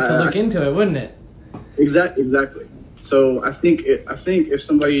 Would have helped to look into it, wouldn't it? Exactly. So I think if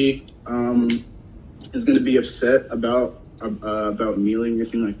somebody is going to be upset about kneeling or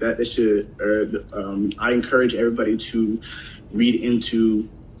anything like that, they should. I encourage everybody to read into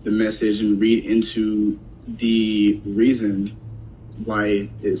the message and read into the reason why it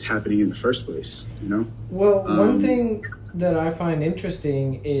is happening in the first place. Well, one thing that I find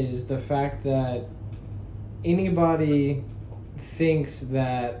interesting is the fact that anybody thinks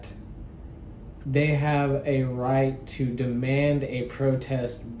that they have a right to demand a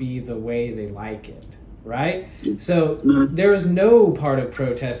protest be the way they like it, right? So there is no part of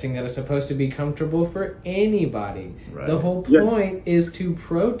protesting that is supposed to be comfortable for anybody. Right. The whole point is to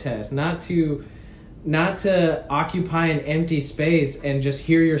protest, not to occupy an empty space and just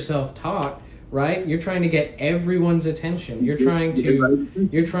hear yourself talk. right? You're trying to get everyone's attention. You're trying to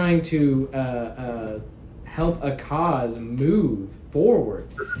help a cause move forward.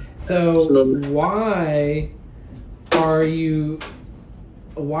 So why would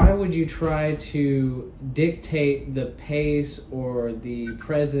you try to dictate the pace or the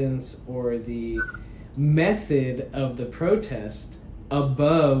presence or the method of the protest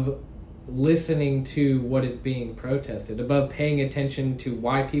above listening to what is being protested, above paying attention to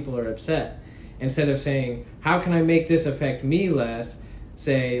why people are upset? Instead of saying, how can I make this affect me less,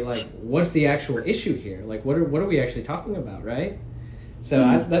 say, like, what's the actual issue here? Like, what are we actually talking about, right?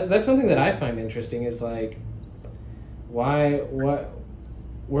 So that's something that I find interesting, is like, we're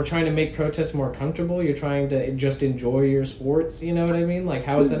trying to make protests more comfortable. You're trying to just enjoy your sports. You know what I mean? Like,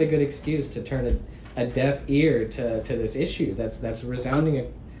 how is that a good excuse to turn a deaf ear to this issue that's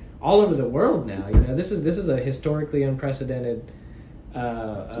resounding all over the world now? You know, this is a historically unprecedented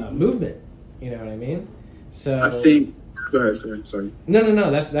movement. You know what I mean? So I think. Go ahead. Sorry. No.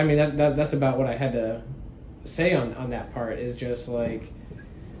 That's about what I had to say on that part. Is just like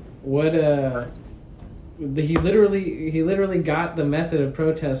what he literally got the method of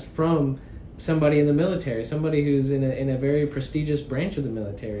protest from somebody in the military, somebody who's in a very prestigious branch of the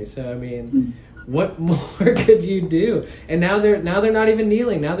military. So I mean, what more could you do? And now they're not even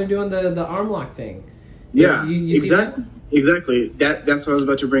kneeling. Now they're doing the arm lock thing. Yeah, you exactly. Exactly. That's what I was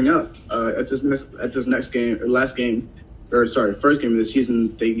about to bring up. At this next game, or last game, first game of the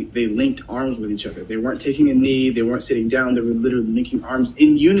season, they linked arms with each other. They weren't taking a knee. They weren't sitting down. They were literally linking arms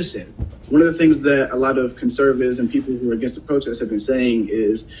in unison. One of the things that a lot of conservatives and people who are against the protests have been saying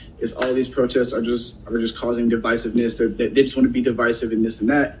is all these protests are just causing divisiveness. They just want to be divisive and this and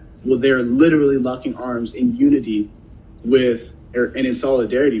that. Well, they're literally locking arms in unity and in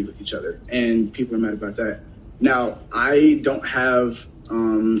solidarity with each other, and people are mad about that. Now, I don't have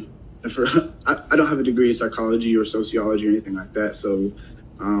I don't have a degree in psychology or sociology or anything like that, so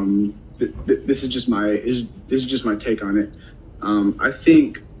this is just my take on it. I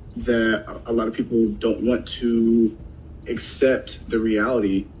think that a lot of people don't want to accept the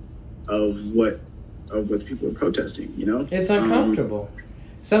reality of what the people are protesting. You know, it's uncomfortable.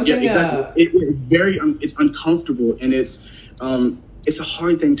 It's uncomfortable, and it's a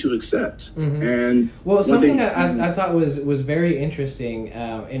hard thing to accept. Mm-hmm. And something I thought was very interesting,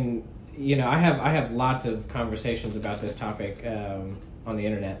 and you know, I have lots of conversations about this topic on the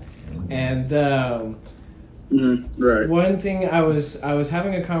internet, and right. One thing I was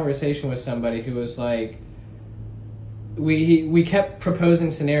having a conversation with somebody who was like, we kept proposing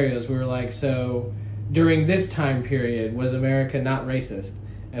scenarios. We were like, so during this time period, was America not racist?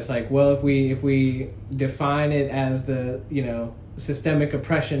 And it's like, well, if we define it as the, you know, systemic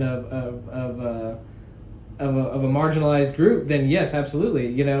oppression of a marginalized group, then yes, absolutely.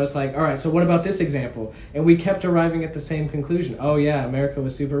 You know, it's like, all right, so what about this example? And we kept arriving at the same conclusion. Oh yeah, America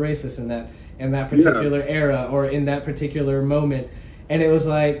was super racist in that particular era or in that particular moment. And it was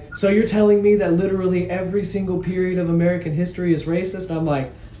like, so you're telling me that literally every single period of American history is racist? And I'm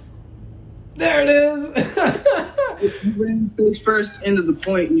like, there it is. You ran face first into the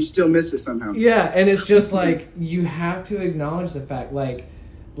point and you still miss it somehow. Yeah, and it's just like, you have to acknowledge the fact, like,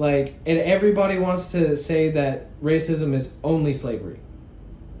 and everybody wants to say that racism is only slavery.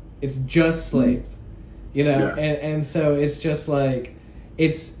 It's just slaves, you know? Yeah. And so it's just like,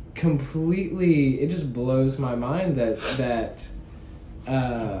 it's completely, it just blows my mind that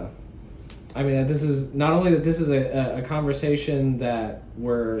I mean, this is not only that this is a conversation that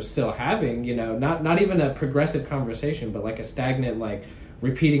we're still having, you know, not even a progressive conversation, but like a stagnant, like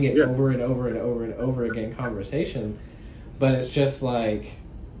repeating it over and over and over and over again conversation. But it's just like,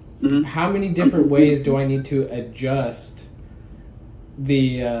 how many different ways do I need to adjust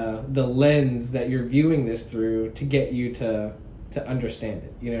the lens that you're viewing this through to get you to understand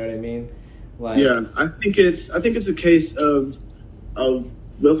it? You know what I mean? Like, yeah, I think it's a case of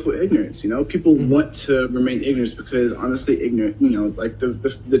willful ignorance. You know, people want to remain ignorant because honestly, ignorant. You know, like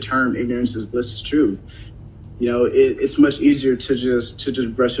the term ignorance is bliss is true. You know, it's much easier to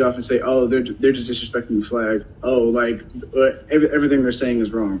just brush it off and say, oh, they're just disrespecting the flag. Oh, like everything they're saying is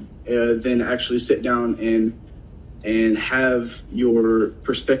wrong. Than actually sit down and have your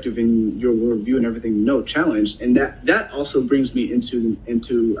perspective and your worldview and everything challenged. And that also brings me into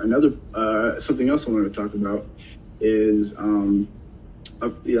another something else I wanted to talk about is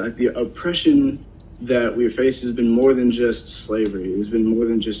like the oppression that we face has been more than just slavery. It's been more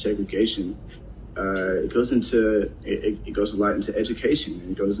than just segregation. It goes a lot into education,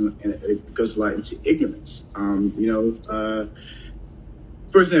 and it goes a lot into ignorance. You know,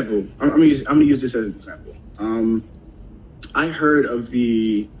 for example, I'm gonna use this as an example. I heard of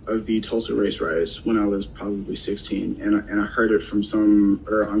the Tulsa race riots when I was probably 16, and I heard it from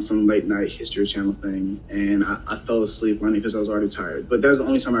on some late night History Channel thing, and I fell asleep on it because I was already tired. But that was the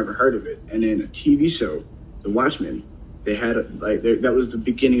only time I ever heard of it. And then a TV show, The Watchmen, they had that was the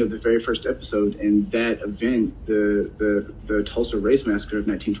beginning of the very first episode, and that event, the Tulsa Race Massacre of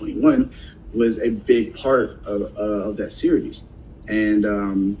 1921, was a big part of that series, and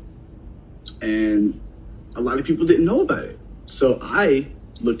a lot of people didn't know about it. So I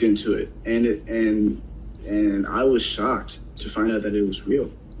looked into it, and I was shocked to find out that it was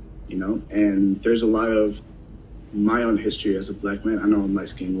real, and there's a lot of my own history as a black man. I know I'm light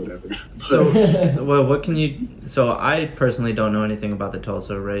skinned, whatever. So, well, what can you, so I personally don't know anything about the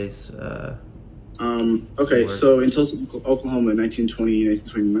Tulsa race. Okay, so in Tulsa, Oklahoma in 1920,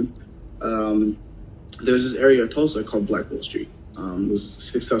 1921, there's this area of Tulsa called Black Wall Street. It was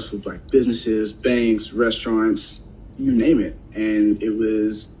successful black businesses, banks, restaurants, you name it, and it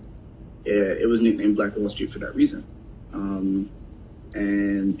was nicknamed Black Wall Street for that reason.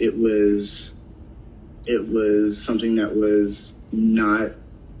 And it was something that was not.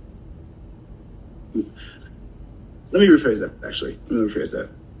 Let me rephrase that.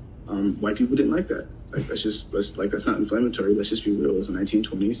 White people didn't like that. Like that's not inflammatory. Let's just be real. It was the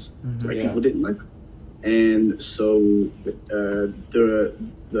 1920s. White people didn't like it. And so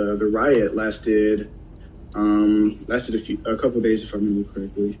the riot lasted a couple of days, if I remember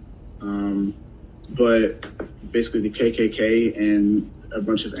correctly. But basically, the KKK and a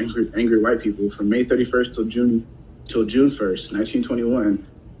bunch of angry white people from May 31st till June 1st, 1921,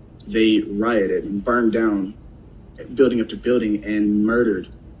 they rioted and burned down building after building and murdered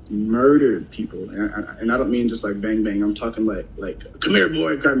people. And I don't mean just like bang bang. I'm talking like come here,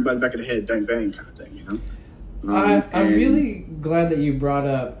 boy, grab me by the back of the head, bang bang kind of thing. I'm really glad that you brought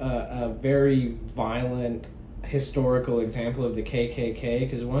up a very violent historical example of the KKK,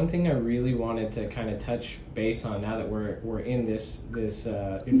 because one thing I really wanted to kind of touch base on now that we're in this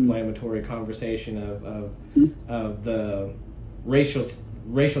inflammatory conversation of the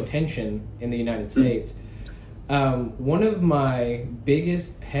racial tension in the United States. One of my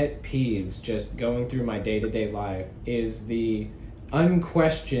biggest pet peeves just going through my day-to-day life is the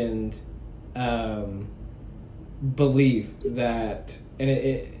unquestioned belief that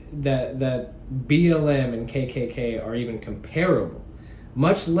that BLM and KKK are even comparable,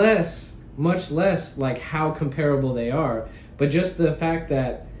 much less like how comparable they are, but just the fact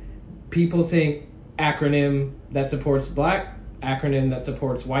that people think acronym that supports black, acronym that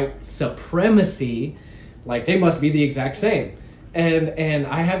supports white supremacy, like they must be the exact same. And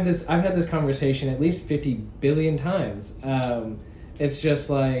I've had this conversation at least 50 billion times. It's just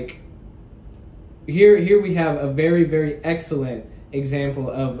like here we have a very, very excellent example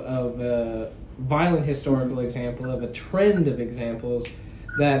of a violent historical example of a trend of examples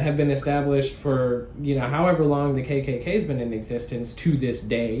that have been established for however long the KKK has been in existence to this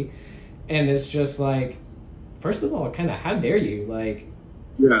day. And it's just like, first of all, kind of how dare you,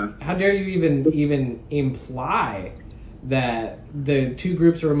 how dare you even imply that the two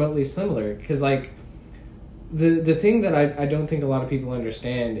groups are remotely similar? Because the thing that I don't think a lot of people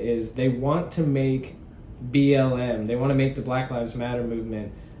understand is they want to make BLM, they want to make the Black Lives Matter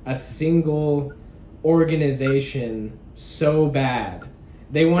movement a single organization so bad.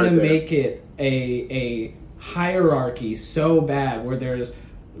 They want to make it a hierarchy so bad where there's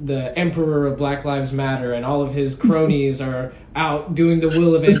the emperor of Black Lives Matter and all of his cronies are out doing the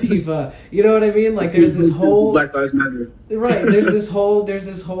will of Antifa. You know what I mean? Like there's this whole Black Lives Matter. Right. There's this whole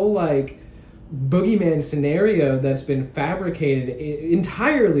like boogeyman scenario that's been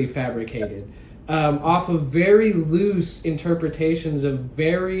entirely fabricated, off of very loose interpretations of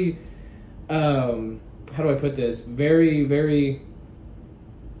very, how do I put this? Very, very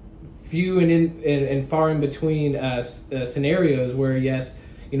few and far in between scenarios where, yes,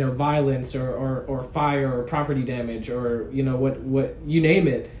 violence or fire or property damage or, what you name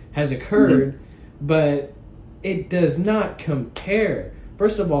it has occurred, but it does not compare.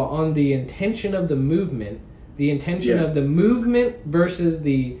 First of all, on the intention of the movement of the movement versus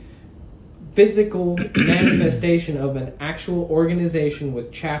the physical manifestation of an actual organization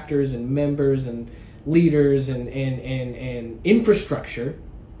with chapters and members and leaders and infrastructure,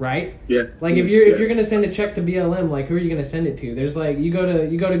 right? Yeah. Like if you're gonna send a check to BLM, like who are you gonna send it to? There's you go to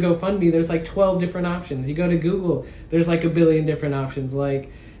GoFundMe, there's 12 different options. You go to Google, there's a billion different options.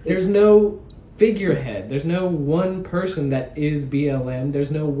 Like there's no figurehead. There's no one person that is BLM.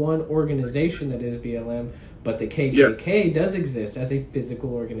 There's no one organization that is BLM. But the KKK does exist as a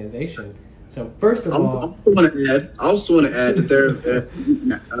physical organization. So first of all, I also want to add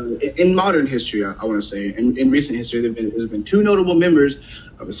that in modern history, I want to say, in recent history, there's been two notable members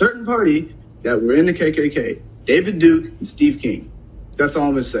of a certain party that were in the KKK: David Duke and Steve King. That's all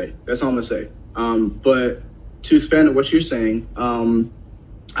I'm gonna say. But to expand on what you're saying,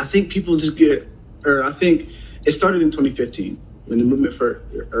 I think people just I think it started in 2015 when the movement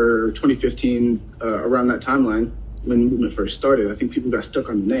or 2015 around that timeline when the movement first started. I think people got stuck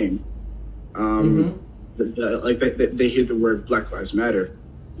on the name. Like they hear the word Black Lives Matter.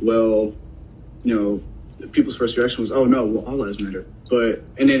 Well, people's first reaction was, "Oh no, well all lives matter." But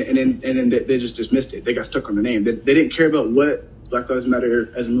and then they just dismissed it. They got stuck on the name. They didn't care about what Black Lives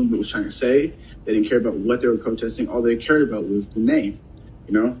Matter as a movement was trying to say. They didn't care about what they were protesting. All they cared about was the name.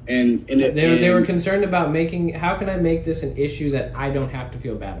 And they were concerned about how can I make this an issue that I don't have to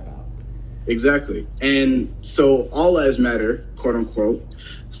feel bad about? Exactly. And so All Lives Matter, quote unquote,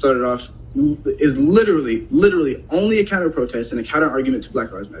 started off is literally only a counter protest and a counter argument to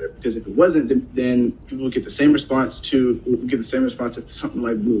Black Lives Matter. Because if it wasn't, then people would get the same response if something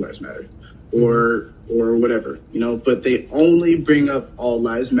like Blue Lives Matter or whatever, But they only bring up All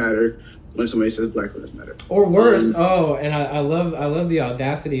Lives Matter when somebody says Black Lives Matter. Or worse, and I love the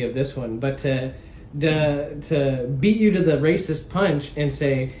audacity of this one, but to beat you to the racist punch and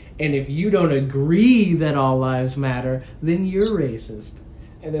say, and if you don't agree that all lives matter, then you're racist.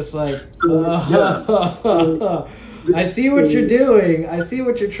 And it's like, I see what you're doing. I see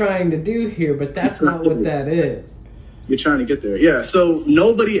what you're trying to do here, but that's not what that is. You're trying to get there. Yeah. So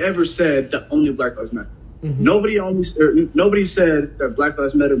nobody ever said that only Black Lives Matter. Mm-hmm. Nobody said that Black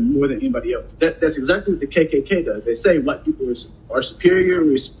Lives Matter more than anybody else. That's exactly what the KKK does. They say white people are superior,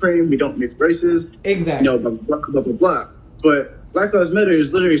 we're supreme, we don't mix races. Exactly. Blah, blah, blah, blah, blah. But Black Lives Matter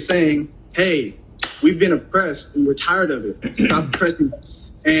is literally saying, hey, we've been oppressed and we're tired of it. Stop oppressing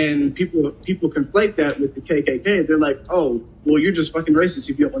us. And people conflate that with the KKK. They're like, oh, well, you're just fucking racist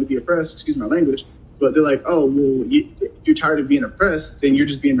if you don't want to be oppressed. Excuse my language. But they're like, oh, well, if you're tired of being oppressed, then you're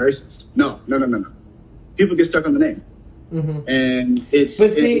just being racist. No. People get stuck on the name. Mm-hmm. And it's,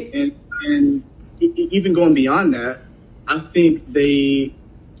 but see, and even going beyond that, I think they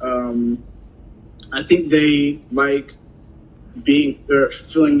like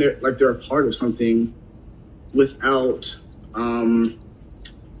feeling like they're a part of something without having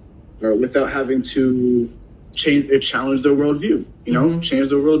to challenge their worldview, change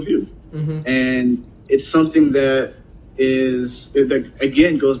their worldview. Mm-hmm. And it's something that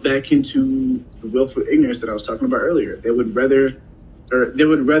again goes back into the willful ignorance that I was talking about earlier. They would rather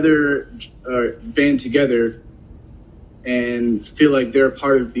band together and feel like they're a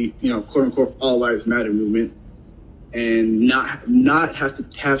part of the quote unquote all lives matter movement and not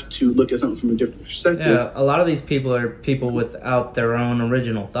have to look at something from a different perspective. Yeah, a lot of these people are people without their own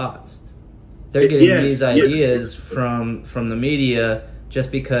original thoughts. They're getting these ideas from the media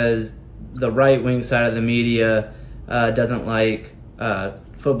just because the right wing side of the media doesn't like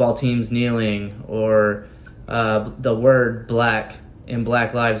football teams kneeling or the word black in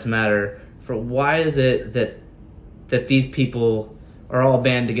Black Lives Matter. Why is it that these people are all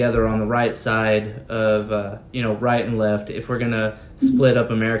band together on the right side of right and left? If we're gonna split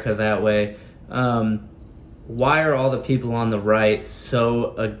up America that way, why are all the people on the right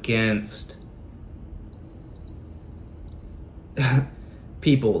so against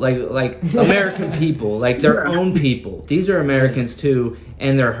people like American people, like their own people? These are Americans too,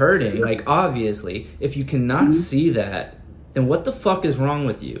 and they're hurting. Like, obviously, if you cannot see that, then what the fuck is wrong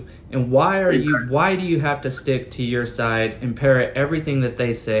with you? And why do you have to stick to your side and parrot everything that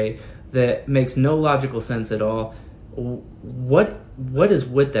they say that makes no logical sense at all? What is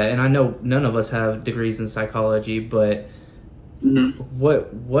with that? And I know none of us have degrees in psychology, but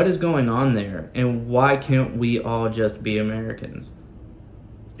what is going on there? And why can't we all just be Americans?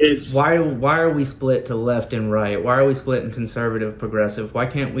 Why are we split to left and right? Why are we split in conservative, progressive? Why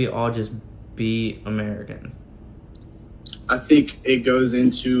can't we all just be Americans? I think it goes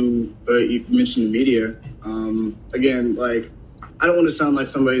into, you mentioned the media. Again, like, I don't want to sound like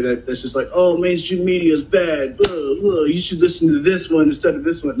somebody that's just like, oh, mainstream media is bad. You should listen to this one instead of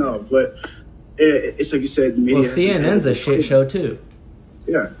this one. No, but it's like you said, media. Well, CNN's a shit show too.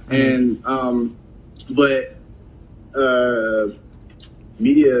 Yeah, and but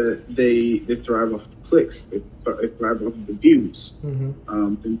media they thrive off of clicks. They thrive off of the views,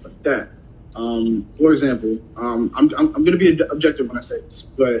 things like that. For example, I'm going to be objective when I say this,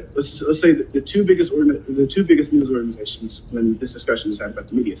 but let's say that the two biggest news organizations when this discussion is happening about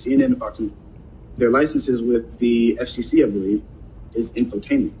the media, CNN and Fox News, their licenses with the FCC, I believe, is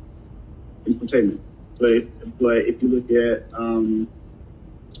infotainment. But if you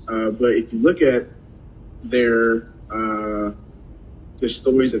look at their there's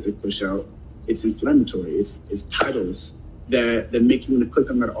stories that they push out. It's inflammatory. It's titles that make you want to click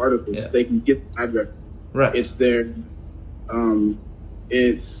on that article so they can get the ad revenue. Right. It's their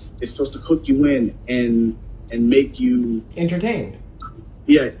it's supposed to hook you in and make you entertained.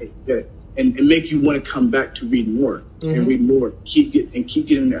 Yeah. And make you want to come back to read more and read more. Keep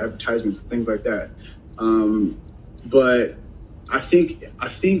getting the advertisements and things like that. But I think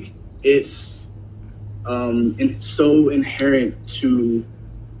it's so inherent to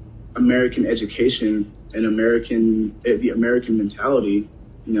American education and the American mentality,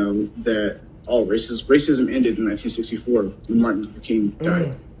 that all racism ended in 1964 when Martin Luther King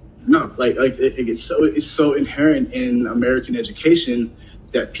died. No, it's so inherent in American education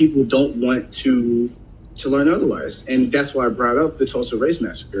that people don't want to learn otherwise. And that's why I brought up the Tulsa Race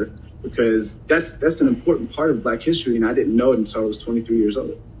Massacre, because that's an important part of Black history, and I didn't know it until I was 23 years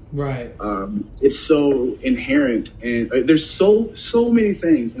old. Right. It's so inherent, and there's so many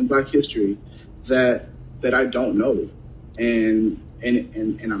things in Black history that I don't know, and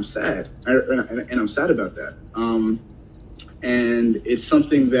I'm sad, and I'm sad about that. And it's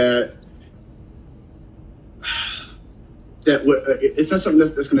something it's not something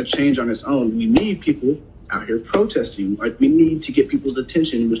that's going to change on its own. We need people out here protesting. Like, we need to get people's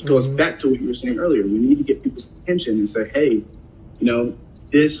attention, which goes back to what you were saying earlier. We need to get people's attention and say, hey,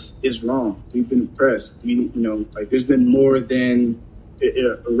 this is wrong. We've been oppressed. There's been more than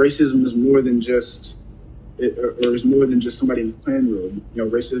racism is more than just or is more than just somebody in the Klan room.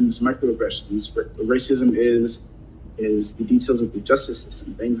 Racism is microaggressions. Racism is the details of the justice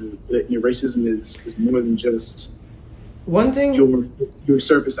system. Racism is more than just one thing, your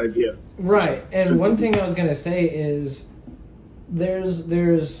surface idea. Right. And one thing I was going to say is there is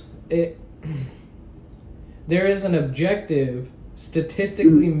an objective,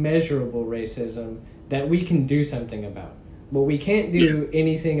 statistically measurable racism that we can do something about. What we can't do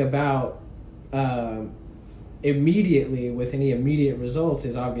anything about immediately with any immediate results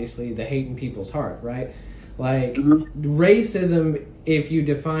is obviously the hate in people's heart, right? Like, racism, if you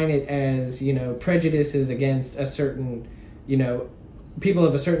define it as, prejudices against a certain, people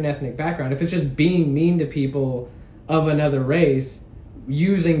of a certain ethnic background, if it's just being mean to people of another race,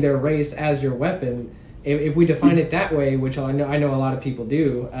 using their race as your weapon, if we define it that way, which I know a lot of people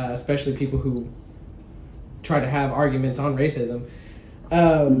do, especially people who try to have arguments on racism.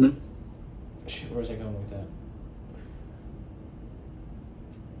 Where was I going with that?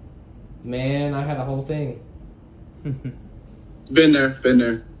 Man, I had a whole thing. Been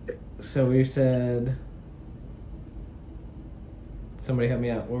there. So we said... Somebody help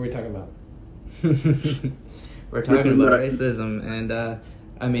me out. What were we talking about? We're talking about racism and,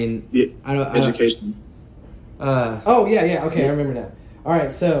 education. Yeah. Okay, I remember now. All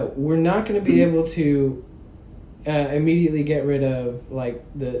right, so we're not going to be able to immediately get rid of,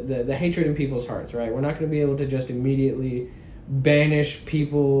 the hatred in people's hearts, right? We're not going to be able to just immediately banish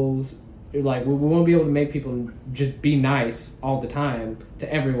people's... we won't be able to make people just be nice all the time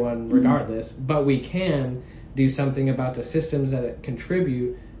to everyone regardless, but we can do something about the systems that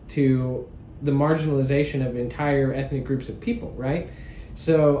contribute to the marginalization of entire ethnic groups of people, right?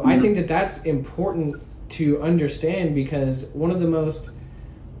 So I think that that's important to understand, because one of the most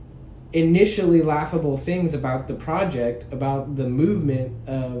initially laughable things about the project, about the movement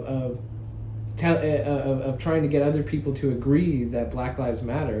of trying to get other people to agree that Black Lives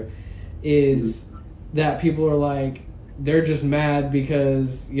Matter, is that people are like, they're just mad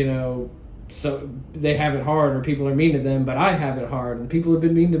because, so they have it hard, or people are mean to them, but I have it hard and people have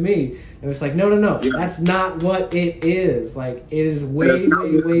been mean to me. And it's like, no. Yeah. That's not what it is. Like, it is way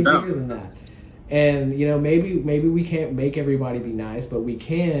bigger than that. And, maybe we can't make everybody be nice, but we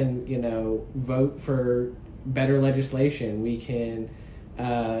can, vote for better legislation. We can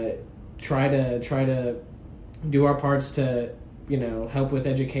try to do our parts to, help with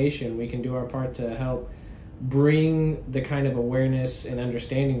education. We can do our part to help bring the kind of awareness and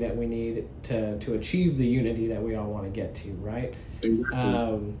understanding that we need to achieve the unity that we all want to get to, right?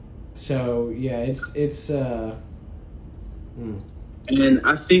 So yeah, it's And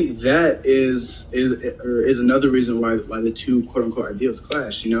I think that is another reason why the two quote unquote ideals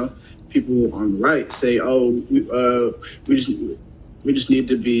clash. People on the right say, we just need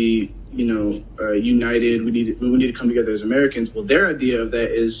to be united. We need to come together as Americans. Well, their idea of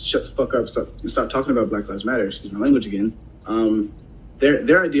that is shut the fuck up, stop talking about Black Lives Matter. Excuse my language again.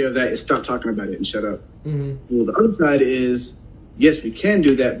 Their idea of that is stop talking about it and shut up. Mm-hmm. Well, the other side is, yes, we can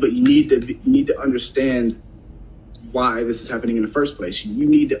do that, but you need to understand why this is happening in the first place. You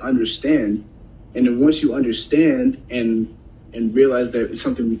need to understand, and then once you understand and and realize that it's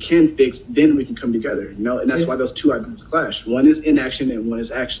something we can fix, then we can come together, you know? And that's why those two ideas clash. One is inaction and one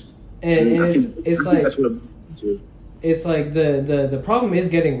is action. And I it's think like that's what it's like the problem is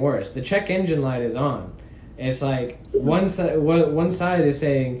getting worse. The check engine light is on. It's like one side is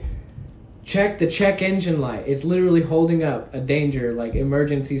saying, check the check engine light. It's literally holding up a danger, like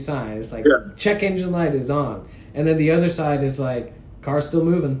emergency sign. It's like, check engine light is on. And then the other side is like, car's still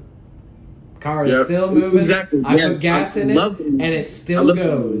moving. Car is still moving. Exactly. I put gas in it, and it still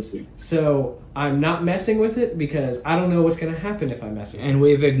goes. So I'm not messing with it because I don't know what's going to happen if I mess with it. And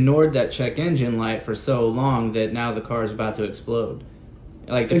we've ignored that check engine light for so long that now the car is about to explode.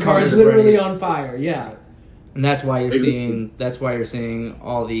 Like the car is literally on fire. Yeah. And that's why you're seeing. That's why you're seeing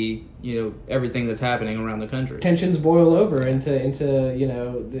all the everything that's happening around the country. Tensions boil over into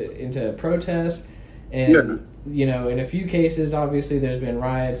protest, and in a few cases, obviously, there's been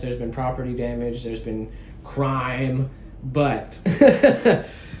riots, there's been property damage, there's been crime, but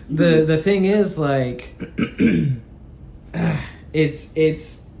the thing is, like,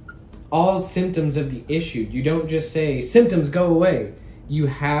 it's all symptoms of the issue. You don't just say symptoms go away. You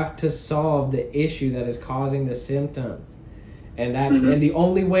have to solve the issue that is causing the symptoms. And and the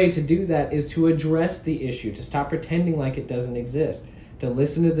only way to do that is to address the issue, to stop pretending like it doesn't exist, to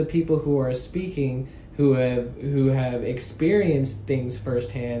listen to the people who are speaking, who have experienced things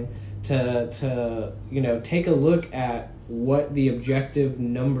firsthand, to take a look at what the objective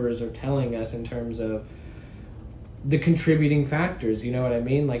numbers are telling us in terms of the contributing factors. You know what I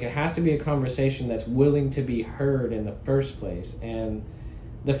mean? Like, it has to be a conversation that's willing to be heard in the first place. And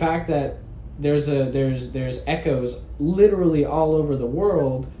the fact that there's echoes literally all over the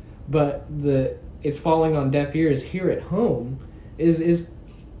world, but it's falling on deaf ears here at home is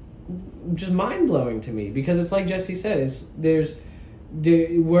just mind-blowing to me, because it's like Jesse said,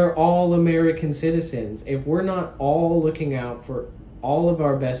 we're all American citizens. If we're not all looking out for all of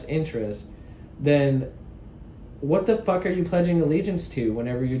our best interests, then what the fuck are you pledging allegiance to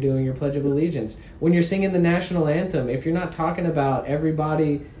whenever you're doing your Pledge of Allegiance? When you're singing the national anthem, if you're not talking about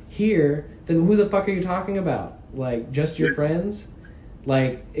everybody here, then who the fuck are you talking about? Like, just your friends?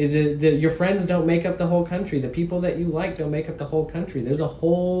 Like, your friends don't make up the whole country. The people that you like don't make up the whole country. There's a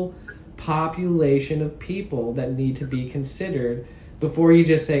whole population of people that need to be considered before you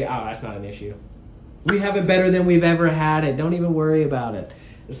just say, oh, that's not an issue. We have it better than we've ever had it. Don't even worry about it.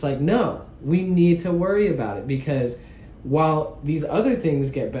 It's like, no, we need to worry about it, because while these other things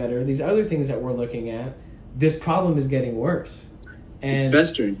get better, these other things that we're looking at, this problem is getting worse. And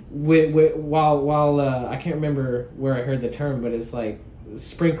while I can't remember where I heard the term, but it's like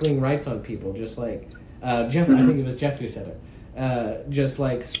sprinkling rights on people, just like Jeff. I think it was Jeff who said it. Just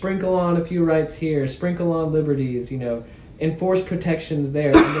like sprinkle on a few rights here, sprinkle on liberties, enforce protections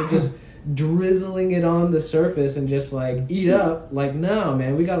there, and they're just drizzling it on the surface and just like eat up. Like, no,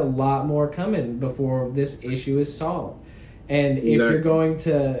 man, we got a lot more coming before this issue is solved. And if you're going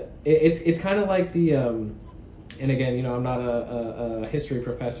to, it's kind of like the. And again, I'm not a history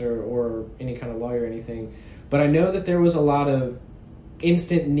professor or any kind of lawyer or anything, but I know that there was a lot of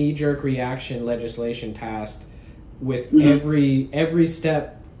instant knee-jerk reaction legislation passed with every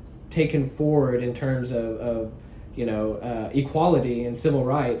step taken forward in terms of equality and civil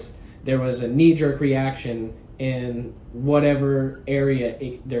rights. There was a knee-jerk reaction in whatever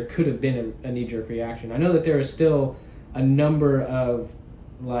area there could have been a knee-jerk reaction. I know that there is still a number of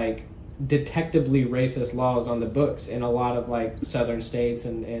like detectably racist laws on the books in a lot of like southern states,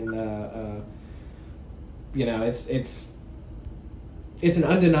 and it's an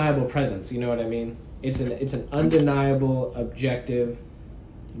undeniable presence. You know what I mean? It's an undeniable, objective,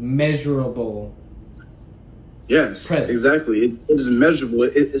 measurable. Yes, presence. Exactly. It is measurable.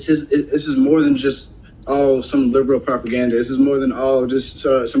 This is more than just some liberal propaganda. This is more than just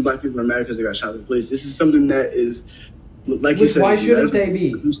some black people are mad because they got shot in the police. This is something that is. Like you said, why shouldn't they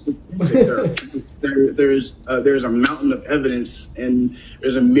be? There's a mountain of evidence, and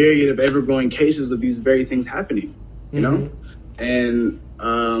there's a myriad of ever-growing cases of these very things happening. You know, and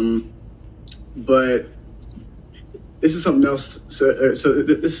but this is something else. So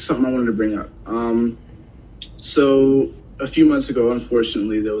this is something I wanted to bring up. So a few months ago,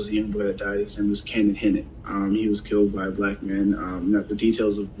 unfortunately, there was a young boy that died. His name was Cannon Hennett. He was killed by a black man. Not the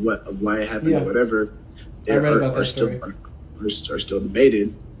details of why it happened or whatever. I read about that story. Are still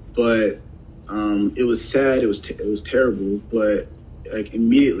debated, but it was sad. It was terrible. But like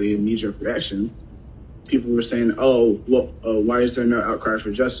immediately, a knee-jerk reaction, people were saying, "Oh, well, why is there no outcry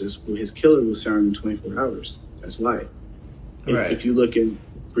for justice?" Well, his killer was found in 24 hours. That's why. If you look at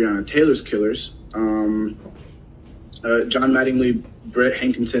Breonna Taylor's killers, John Mattingly, Brett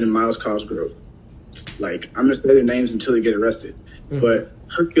Hankinson, and Miles Cosgrove, Like, I'm going to say their names until they get arrested. But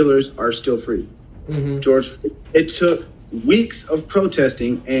her killers are still free. It took weeks of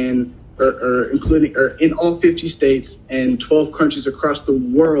protesting and including in all 50 states and 12 countries across the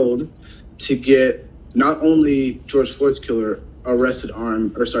world to get not only George Floyd's killer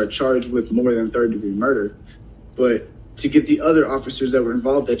charged with more than third-degree murder, but to get the other officers that were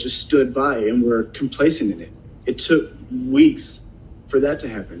involved that just stood by and were complacent in it. It took weeks for that to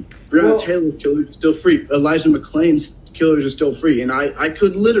happen. Breonna Taylor's killer is still free. Elijah McClain's killers are still free. And I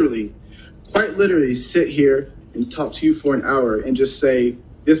could quite literally sit here and talk to you for an hour and just say,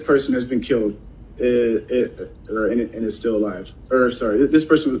 this person has been killed and is still alive. This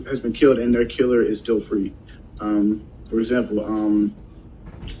person has been killed and their killer is still free. For example,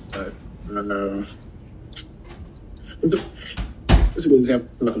 what's a good example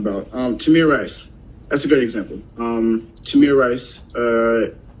to talk about? Tamir Rice. That's a great example. Tamir Rice.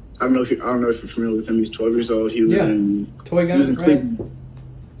 I don't know if you're familiar with him. He's 12 years old. He was in toy gun. He was in Cleveland. Right?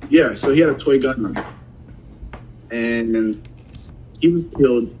 Yeah, so he had a toy gun on him, and he was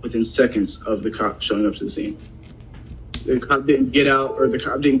killed within seconds of the cop showing up to the scene. The cop didn't get out, or the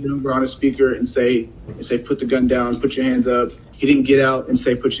cop didn't get over on a speaker and say, put the gun down, put your hands up. He didn't get out and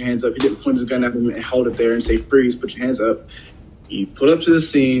say, put your hands up. He didn't point his gun at him and hold it there and say, freeze, put your hands up. He pulled up to the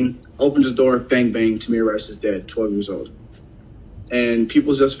scene, opened his door, bang, bang, Tamir Rice is dead, 12 years old. And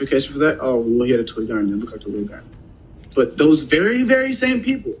people's justification for that, he had a toy gun. It looked like a real gun. But those very, very same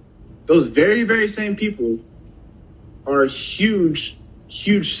people are huge,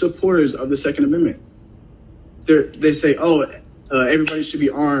 huge supporters of the Second Amendment. They say, everybody should be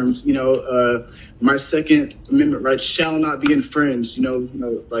armed. My Second Amendment rights shall not be infringed.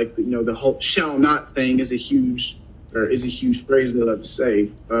 The whole "shall not" thing is a huge phrase they love to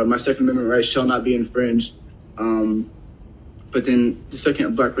say. My Second Amendment rights shall not be infringed. But then the second a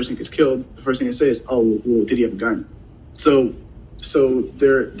black person gets killed, the first thing they say is, did he have a gun? So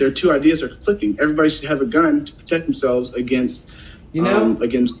their two ideas are conflicting. Everybody should have a gun to protect themselves against a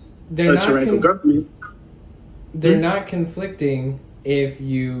tyrannical government. They're not conflicting if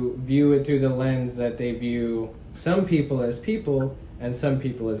you view it through the lens that they view some people as people and some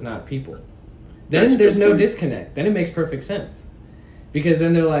people as not people. Then there's no disconnect. Then it makes perfect sense. Because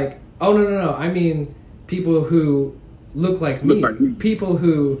then they're like, no. I mean, people who look like me. People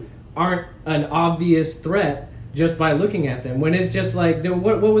who aren't an obvious threat just by looking at them. When it's just like,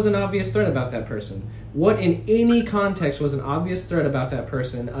 what was an obvious threat about that person? What in any context was an obvious threat about that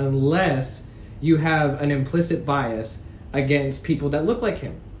person unless you have an implicit bias against people that look like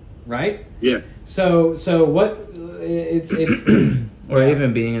him, right? Yeah. So what it's or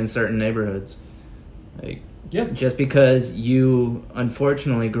even being in certain neighborhoods. Like, just because you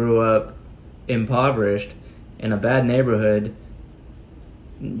unfortunately grew up impoverished in a bad neighborhood,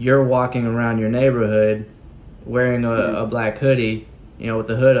 you're walking around your neighborhood wearing a black hoodie, with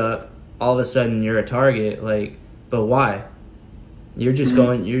the hood up, all of a sudden you're a target. Like, but why? You're just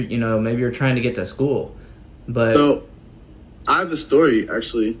going, maybe you're trying to get to school. But so I have a story,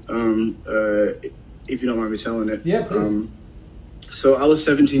 actually, if you don't mind me telling it. Yeah, please. So I was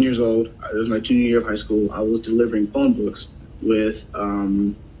 17 years old. It was my junior year of high school. I was delivering phone books with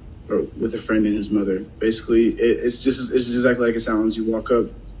a friend and his mother. Basically, it's just exactly like it sounds. You walk up,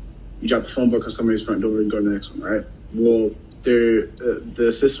 you drop the phone book on somebody's front door and go to the next one, right? Well,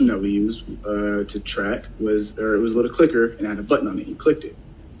 the system that we used to track it was a little clicker and it had a button on it. You clicked it.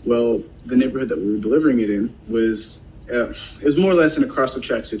 Well, the neighborhood that we were delivering it in was more or less an across the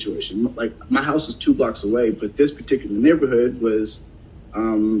track situation. Like, my house was 2 blocks away, but this particular neighborhood was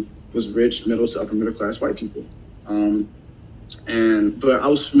rich, middle to upper middle class white people. But I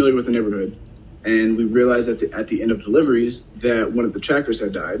was familiar with the neighborhood, and we realized at the end of deliveries that one of the trackers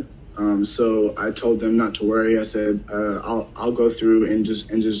had died. So I told them not to worry. I said, I'll go through and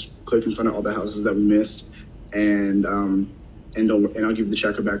just click in front of all the houses that we missed, and I'll give you the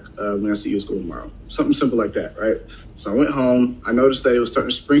tracker back when I see you at school tomorrow. Something simple like that, right? So I went home. I noticed that it was starting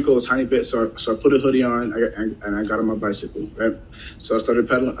to sprinkle a tiny bit, so I put a hoodie on and I got on my bicycle, right? So I started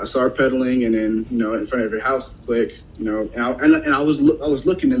pedaling. I started pedaling, and then in front of every house, click, and I was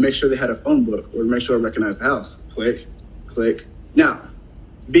looking to make sure they had a phone book or to make sure I recognized the house. Click, click. Now,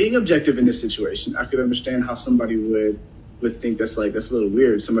 being objective in this situation, I could understand how somebody would think that's a little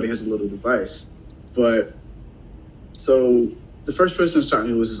weird. Somebody has a little device, but so the first person I was talking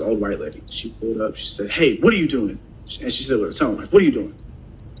to was this old white lady. She pulled up. She said, "Hey, what are you doing?" And she said with a tone like, "What are you doing?"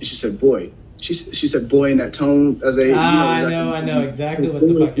 And she said, "Boy." She said "boy" in that tone as a. I know exactly what the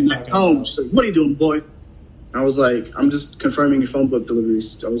fuck you're talking about. She said, "What are you doing, boy?" And I was like, "I'm just confirming your phone book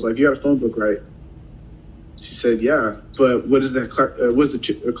deliveries." I was like, "You got a phone book, right?" She said, "Yeah, but what is that?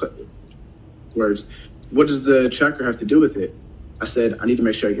 Words? what does the tracker have to do with it? I said, I need to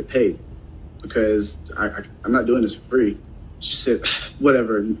make sure I get paid because I'm not doing this for free. She said,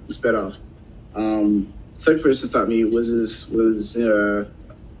 whatever, and sped off. Second person stopped me was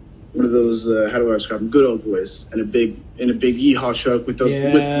one of those how do I describe them? Good old boys in a big yeehaw truck with those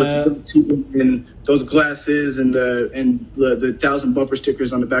and those glasses and the 1,000 bumper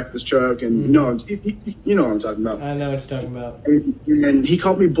stickers on the back of his truck, and you know what I'm talking about. I know what you're talking about. And he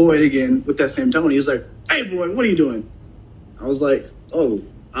called me Boyd again with that same tone. He was like, "Hey Boyd, what are you doing?" I was like, "Oh,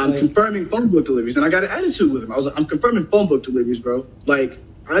 I'm confirming phone book deliveries," and I got an attitude with him. I was like, "I'm confirming phone book deliveries, bro." Like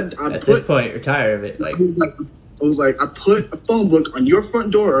at this point, you're tired of it. I was like, I put a phone book on your front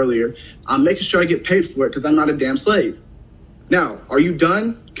door earlier. I'm making sure I get paid for it because I'm not a damn slave. Now, are you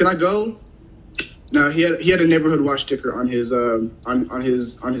done? Can I go? Now he had a neighborhood watch sticker on his on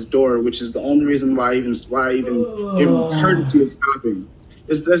his door, which is the only reason why I even gave him a courtesy of stopping.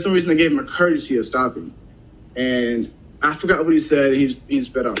 That's the reason I gave him a courtesy of stopping. And I forgot what he said. He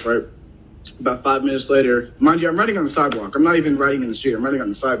sped off, right? About 5 minutes later, mind you, I'm riding on the sidewalk. I'm not even riding in the street. I'm riding on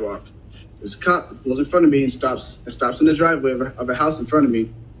the sidewalk. This cop pulls in front of me and stops in the driveway of a house in front of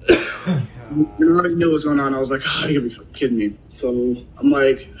me. And I already knew what was going on. I was like, oh, you gotta be kidding me. So I'm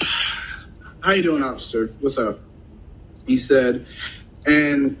like, how you doing, officer? What's up? He said,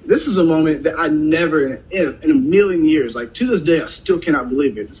 and this is a moment that I never in a million years, like to this day, I still cannot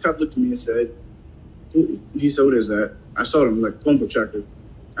believe it. This cop looked at me and said, he said, what is that? I saw him like phone book tracker.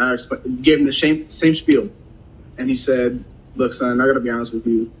 I gave him the same spiel. And he said, look, son, I gotta be honest with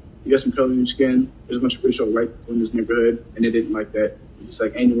you. You got some color in your skin. There's a bunch of racial white people in this neighborhood, and they didn't like that. He's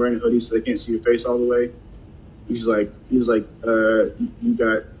like, and you're wearing a hoodie, so they can't see your face all the way. He was like, you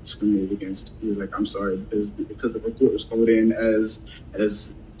got discriminated against. He was like, I'm sorry, because the report was called in as a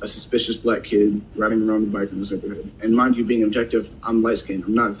suspicious black kid riding around the bike in this neighborhood. And mind you, being objective, I'm light skinned.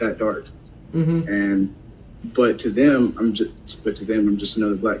 I'm not that dark. Mm-hmm. But to them, I'm just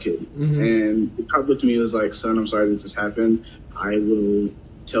another black kid. Mm-hmm. And the cop looked at me and was like, son, I'm sorry that this happened. I will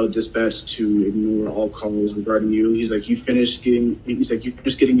tell dispatch to ignore all calls regarding you. He's like, you finished getting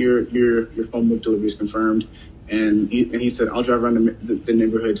your phone book deliveries confirmed. And he said, I'll drive around the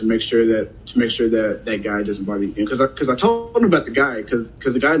neighborhood to make sure that guy doesn't bother you. Because I told him about the guy, because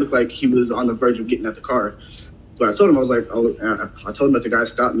the guy looked like he was on the verge of getting out the car. But I told him, I was like, I told him that the guy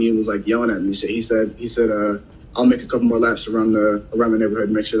stopped me and was like yelling at me. He said, I'll make a couple more laps around the neighborhood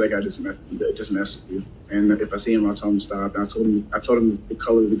and make sure that guy doesn't mess with you. And if I see him, I'll tell him to stop. And I told him the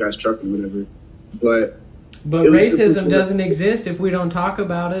color of the guy's truck and whatever. But racism doesn't exist if we don't talk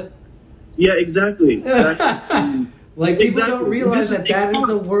about it. Yeah, exactly. Like people don't realize that is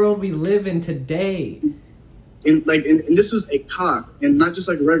the world we live in today. And this was a cop, and not just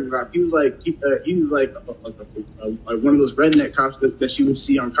like a regular cop. He was like one of those redneck cops that you would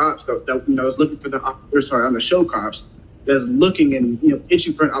see on cops that was looking for on the show cops, that's looking and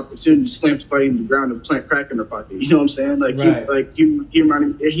itching for an opportunity to slam somebody in the ground and plant crack in their pocket. You know what I'm saying? Like right. He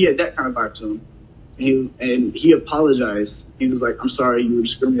reminded me, he had that kind of vibe to him, and he apologized. He was like, I'm sorry, you were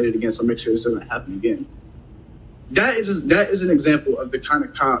discriminated against. I'll make sure this doesn't happen again. That is an example of the kind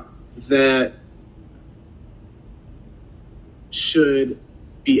of cop that should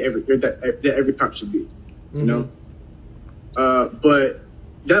be that every cop should be, you know. But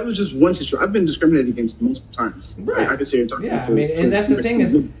that was just one situation. I've been discriminated against multiple times. Right. I can say talking. Yeah, and that's the thing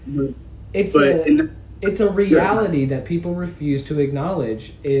is, it's a reality that people refuse to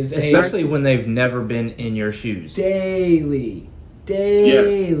acknowledge. Especially when they've never been in your shoes. Daily.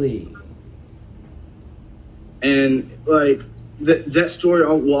 Yes. And like that story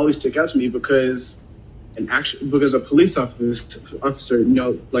will always stick out to me because. Because a police officer, from the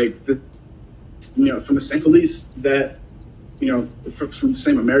same police that, from the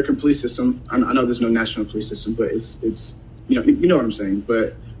same American police system. I know there's no national police system, but it's you know what I'm saying.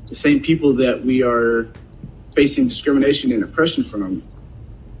 But the same people that we are facing discrimination and oppression from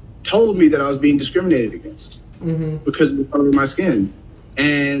told me that I was being discriminated against because of the color of my skin.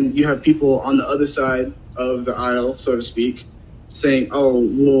 And you have people on the other side of the aisle, so to speak, saying, "Oh,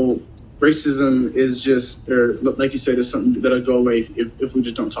 well, racism is just," or like you said, it's something that'll go away if we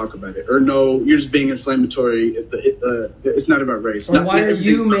just don't talk about it. Or no, you're just being inflammatory. It's not about race. Or why are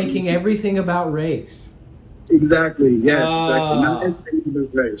you making everything about race? Exactly. Yes, exactly. Not everything is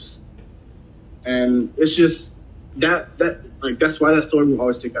about race. And it's just that's why that story will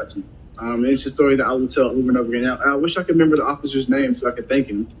always stick out to me. It's a story that I will tell over and over again. Now, I wish I could remember the officer's name so I could thank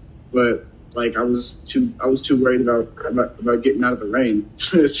him, but I was too worried about getting out of the rain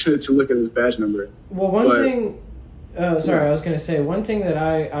to look at his badge number. Well, one thing that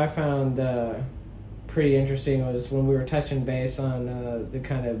I found pretty interesting was when we were touching base on the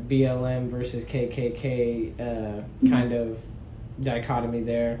kind of BLM versus KKK kind of dichotomy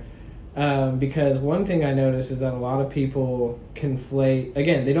there. Because one thing I noticed is that a lot of people conflate.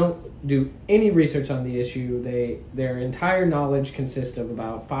 Again, they don't do any research on the issue. Their entire knowledge consists of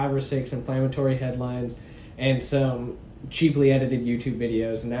about 5 or 6 inflammatory headlines and some cheaply edited YouTube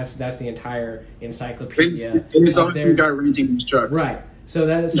videos, and that's the entire encyclopedia. It's all you got renting in the truck, right? So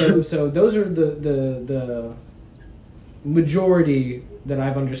those are the majority that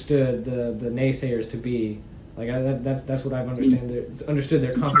I've understood the naysayers to be. Like that's what I've understood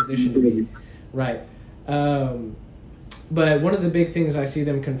their composition to be, right? But one of the big things I see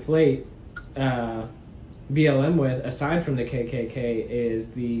them conflate BLM with, aside from the KKK,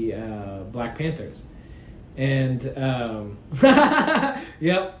 is the Black Panthers, and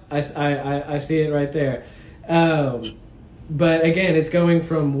yep, I see it right there. But again, it's going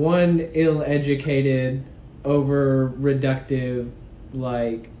from one ill-educated, over-reductive,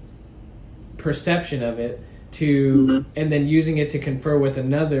 like perception of it to, and then using it to confer with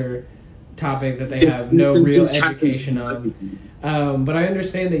another topic that they have no real education on. But I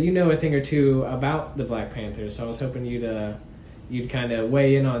understand that you know a thing or two about the Black Panthers, so I was hoping you'd kind of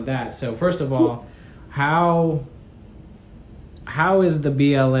weigh in on that. So first of all, how is the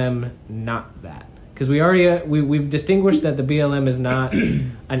BLM not that? Because we've distinguished that the BLM is not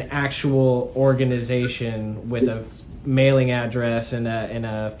an actual organization with a mailing address and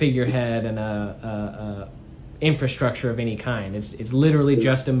a figurehead and a infrastructure of any kind. It's literally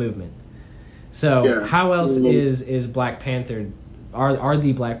just a movement. So how else is Black Panther? Are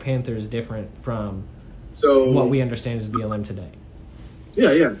the Black Panthers different from what we understand as BLM today?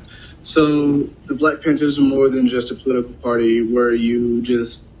 Yeah. So the Black Panthers are more than just a political party where you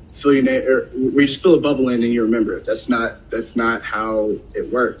just fill your name, or where you just fill a bubble in and you remember it. That's not how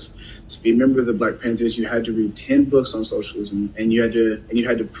it works. So to be a member of the Black Panthers, you had to read 10 books on socialism, and you had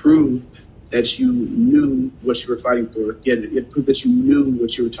to prove that you knew what you were fighting for. You had to prove that you knew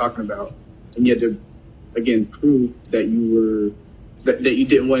what you were talking about, and you had to again prove that you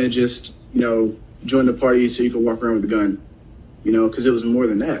didn't want to just join the party so you could walk around with a gun, because it was more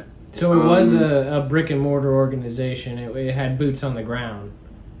than that. So it was a brick and mortar organization. It had boots on the ground.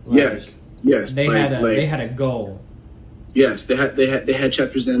 Yes. They had a goal. Yes, they had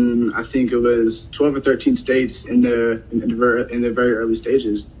chapters in, I think it was 12 or 13 states in the very early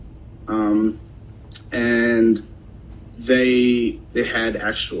stages, and they had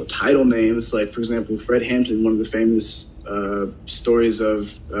actual title names. Like, for example, Fred Hampton, one of the famous stories of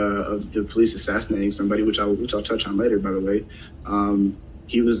the police assassinating somebody, which I'll touch on later, by the way.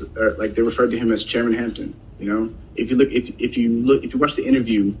 He was they referred to him as Chairman Hampton. If you watch the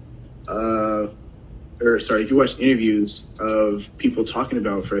interview, if you watch interviews of people talking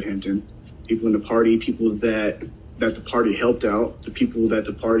about Fred Hampton, people in the party, people that the party helped out, the people that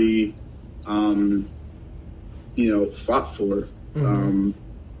the party, fought for. Mm-hmm.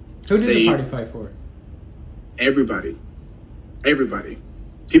 Who did the party fight for? Everybody.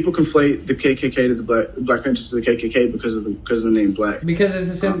 People conflate the KKK to the Black Panthers to the KKK because of the name Black. Because it's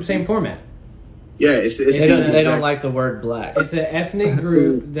the same format. Yeah, they don't like the word black. It's an ethnic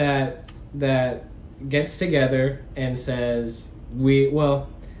group that gets together and says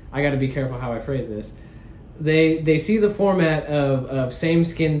I got to be careful how I phrase this. They see the format of same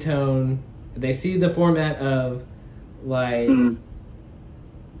skin tone. They see the format of like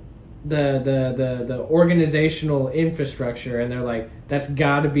the organizational infrastructure, and they're like, that's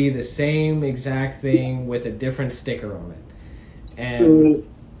got to be the same exact thing with a different sticker on it. And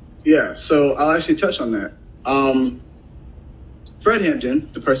so I'll actually touch on that. Fred Hampton,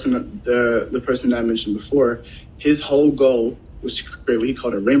 the person that I mentioned before, his whole goal was to create what he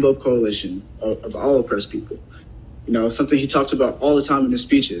called a rainbow coalition of all oppressed people. Something he talked about all the time in his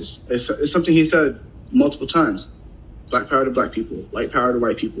speeches. It's something he said multiple times. Black power to black people, white power to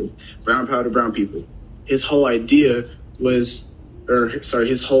white people, brown power to brown people. His whole idea was,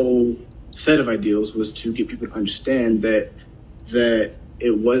 his whole set of ideals was to get people to understand that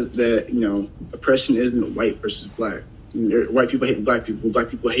oppression isn't white versus black. White people hating black people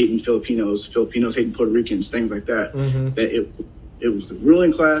hating Filipinos hating Puerto Ricans, things like that. Mm-hmm. That it was the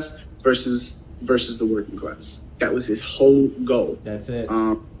ruling class versus the working class. That was his whole goal. That's it.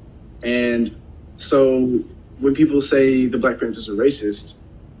 And so when people say the Black Panthers are racist,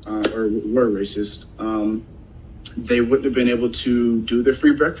 or were racist, they wouldn't have been able to do their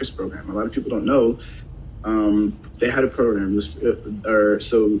free breakfast program. A lot of people don't know. They had a program,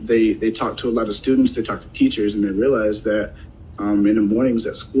 so they talked to a lot of students, they talked to teachers, and they realized that in the mornings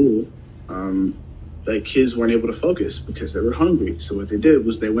at school, like kids weren't able to focus because they were hungry. So what they did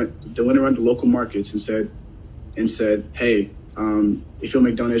was they went around to local markets and said, hey, if you'll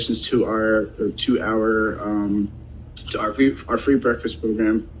make donations to our free breakfast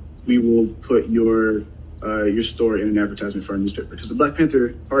program, we will put your store in an advertisement for our newspaper. Because the Black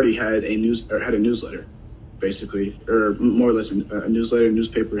Panther Party had a newsletter, basically, or more or less a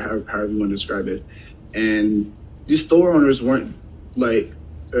newspaper, however you want to describe it. And these store owners weren't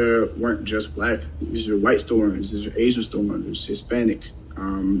just Black. These are white store owners. These are Asian store owners, Hispanic,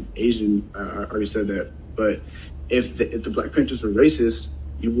 Asian. I already said that. But if the Black Panthers were racist,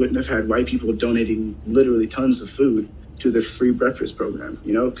 you wouldn't have had white people donating literally tons of food to the free breakfast program.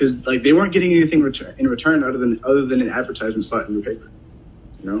 You know, because like they weren't getting anything in return other than an advertisement slot in the paper.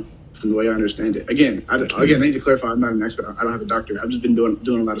 You know, from the way I understand it. Again, I need to clarify. I'm not an expert. I don't have a doctorate. I've just been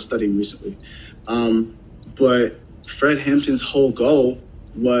doing a lot of studying recently. But Fred Hampton's whole goal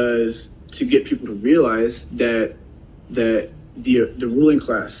was to get people to realize that the ruling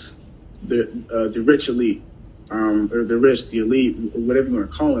class, the rich elite, or the rich, the elite, whatever you want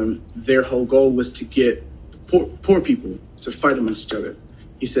to call them, their whole goal was to get poor people to fight amongst each other.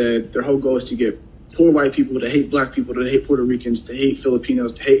 He said their whole goal is to get poor white people to hate Black people, to hate Puerto Ricans, to hate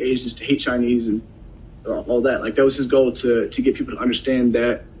Filipinos, to hate Asians, to hate Chinese, and all that. Like that was his goal, to get people to understand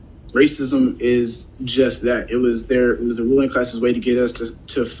that racism is just that. It was the ruling class's way to get us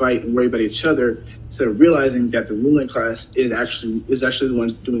to fight and worry about each other, instead of realizing that the ruling class is actually the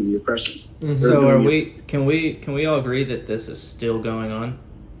ones doing the oppression. Mm-hmm. So can we all agree that this is still going on?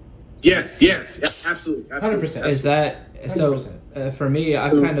 Yes, absolutely. 100%. Is that 100%. So? For me,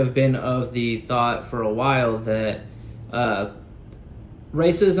 I've kind of been of the thought for a while that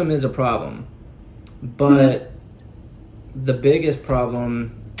racism is a problem, but the biggest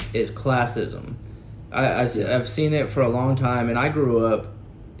problem is classism. I've seen it for a long time, and I grew up,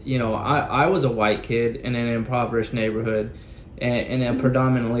 you know, I was a white kid in an impoverished neighborhood in a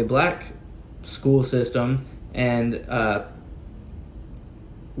predominantly Black school system, and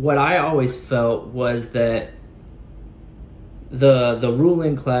what I always felt was that the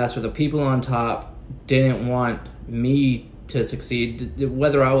ruling class, or the people on top, didn't want me to succeed,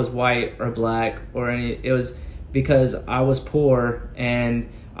 whether I was white or Black or any. It was because I was poor and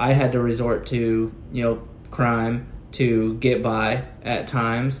I had to resort to, you know, crime to get by at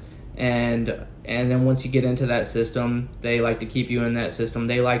times, and then once you get into that system, they like to keep you in that system.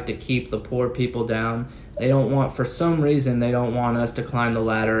 They like to keep the poor people down. For some reason, they don't want us to climb the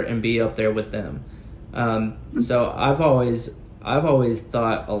ladder and be up there with them. So I've always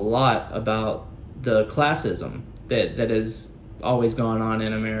thought a lot about the classism that has always gone on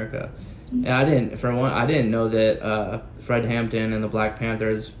in America. And I didn't know that Fred Hampton and the Black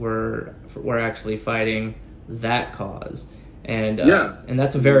Panthers were actually fighting that cause, and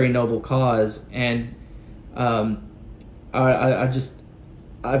that's a very noble cause. And I've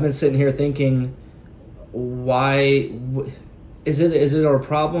been sitting here thinking, why is it a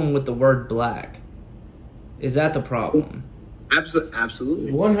problem with the word Black? Is that the problem?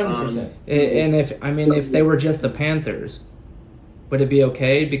 Absolutely, 100%. And if they were just the Panthers, would it be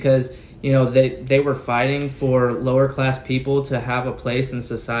okay? Because, you know, they were fighting for lower class people to have a place in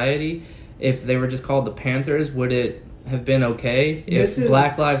society. If they were just called the Panthers, would it have been okay? If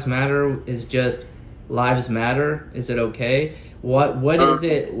Black Lives Matter is just Lives Matter, is it okay? What is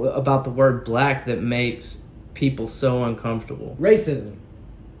it about the word Black that makes people so uncomfortable? Racism.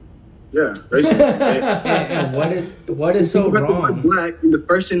 Yeah, racism. And what is so wrong? Black, the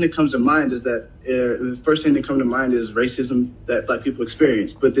first thing that comes to mind is racism that Black people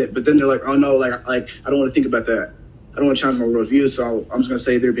experience. But then they're like, oh no, like I don't want to think about that. I don't want to change my worldview, so I'm just gonna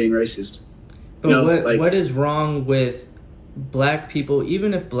say they're being racist. But what is wrong with Black people?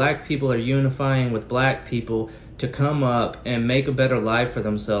 Even if Black people are unifying with Black people to come up and make a better life for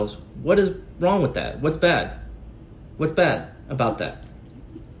themselves, what is wrong with that? What's bad? What's bad about that?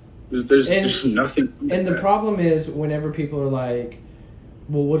 There's nothing. And the problem is whenever people are like,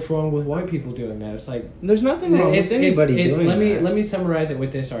 well, what's wrong with white people doing that? It's like, there's nothing wrong with anybody doing that. Let me summarize it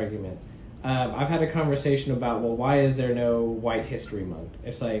with this argument. I've had a conversation about, well, why is there no White History Month?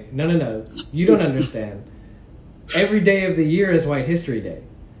 It's like, no, you don't understand. Every day of the year is White History Day.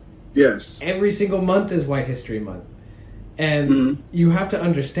 Yes. Every single month is White History Month. And you have to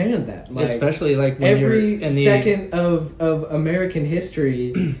understand that. Like, especially like when every second of American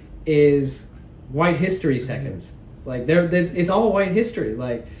history is White History seconds. Like it's all white history.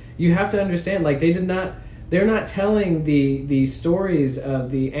 Like you have to understand, like they're not telling the stories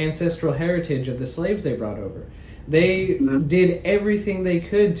of the ancestral heritage of the slaves they brought over. They did everything they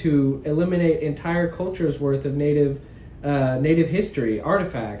could to eliminate entire cultures worth of Native native history,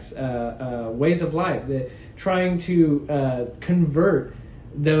 artifacts, ways of life, trying to convert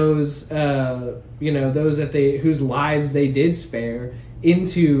those those whose lives they did spare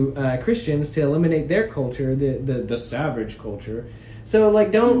into Christians to eliminate their culture, the savage culture. So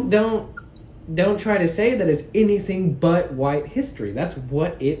like don't try to say that it's anything but white history. That's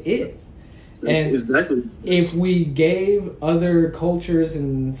what it is. And exactly. If we gave other cultures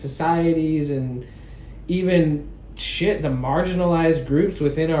and societies and even the marginalized groups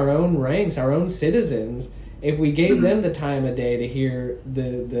within our own ranks, our own citizens, if we gave them the time of day to hear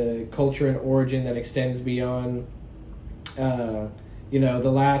the culture and origin that extends beyond the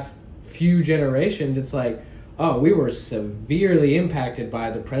last few generations, it's like, oh, we were severely impacted by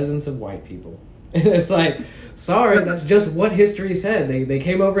the presence of white people. And it's like, sorry, that's just what history said. They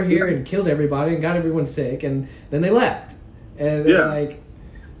came over here and killed everybody and got everyone sick, and then they left. And like,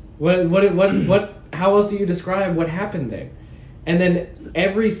 what? How else do you describe what happened there? And then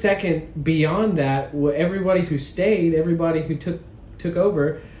every second beyond that, everybody who stayed, everybody who took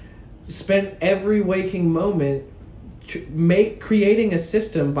over, spent every waking moment creating a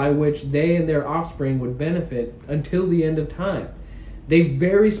system by which they and their offspring would benefit until the end of time. They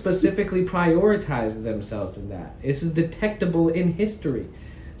very specifically prioritized themselves in that. This is detectable in history.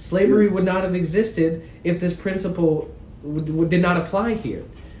 Slavery would not have existed if this principle did not apply here,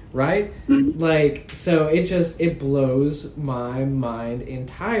 right? Like, so it blows my mind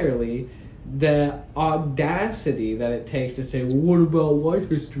entirely, the audacity that it takes to say, well, what about White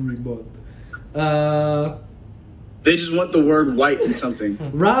History Month? They just want the word white in something.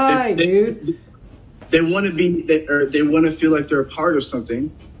 Right, dude. They want to be, they want to feel like they're a part of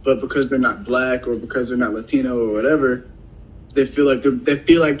something, but because they're not black or because they're not Latino or whatever, they feel like they're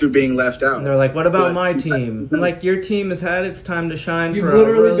being left out. And they're like, "What about my team?" And like, your team has had its time to shine. You've for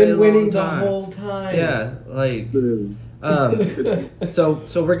literally a really been winning long the time. whole time. Yeah, like, so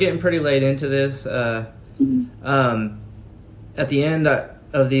we're getting pretty late into this. At the end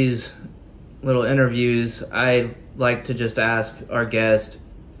of these little interviews, I like to just ask our guest,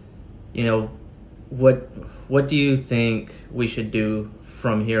 what do you think we should do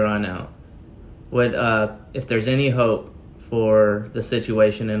from here on out? What if there's any hope for the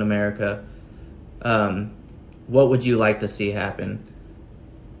situation in America, what would you like to see happen?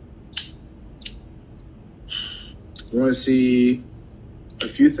 I want to see a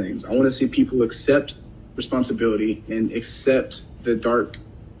few things. I want to see people accept responsibility and accept the dark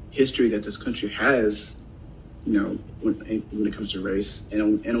history that this country has, when it comes to race. And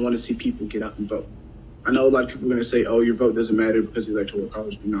I want to see people get out and vote. I know a lot of people are going to say, oh, your vote doesn't matter because the Electoral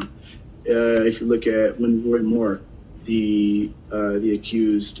College. But no. If you look at when Roy Moore, the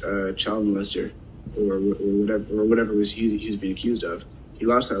accused child molester or whatever he was being accused of, he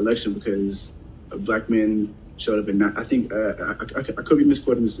lost that election because black men showed up in, I think, I could be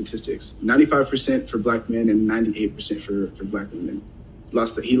misquoting the statistics, 95% for black men and 98% for black women.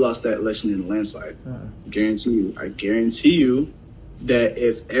 He lost that election in a landslide. I guarantee you that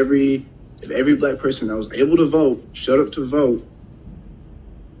if every black person that was able to vote showed up to vote,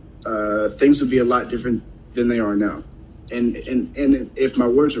 things would be a lot different than they are now. And if my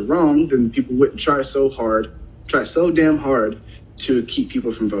words are wrong, then people wouldn't try so damn hard to keep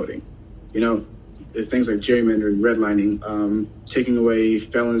people from voting. Things like gerrymandering, redlining, taking away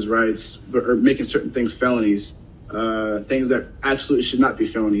felons' rights, or making certain things felonies, things that absolutely should not be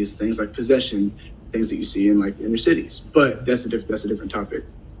felonies, things like possession, things that you see in like inner cities. But that's a different topic.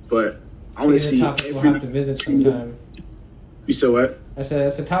 But I want to see. Topic we'll have to visit sometime. You said what? I said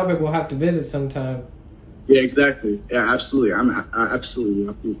that's a topic we'll have to visit sometime. Yeah, exactly. Yeah, absolutely. I absolutely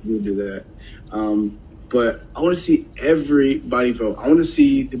will do that. But I want to see everybody vote. I want to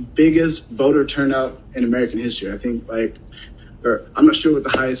see the biggest voter turnout in American history. I think I'm not sure what the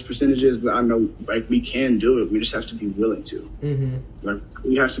highest percentage is, but I know we can do it. We just have to be willing to. Mm-hmm.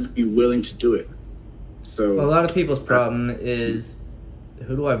 We have to be willing to do it. So a lot of people's problem is,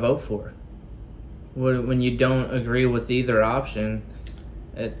 who do I vote for? When you don't agree with either option,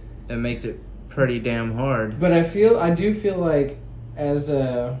 it makes it pretty damn hard. But I do feel like as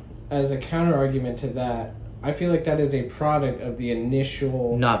a counter argument to that, I feel like that is a product of the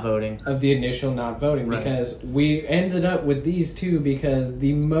initial not voting. Right. Because we ended up with these two because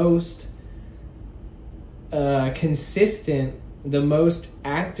the most consistent, the most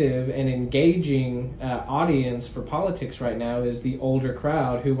active and engaging audience for politics right now is the older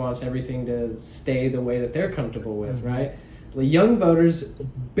crowd who wants everything to stay the way that they're comfortable with, mm-hmm. right? The young voters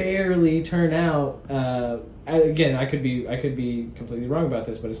barely turn out. Again, I could be completely wrong about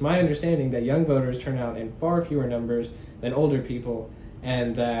this, but it's my understanding that young voters turn out in far fewer numbers than older people,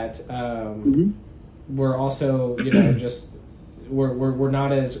 and that we're also, just we're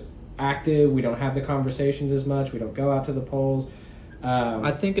not as active. We don't have the conversations as much. We don't go out to the polls.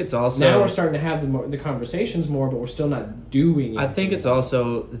 I think it's also now we're starting to have the conversations more, but we're still not doing anything. I think it's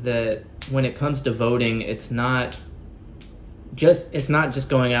also that when it comes to voting, it's not just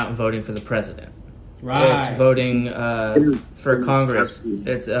going out and voting for the president. Right. It's voting for Congress.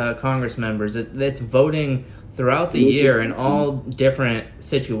 It's Congress members. It's voting throughout the year in all different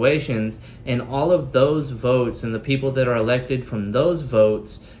situations, and all of those votes and the people that are elected from those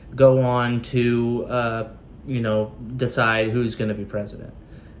votes go on to decide who's going to be president.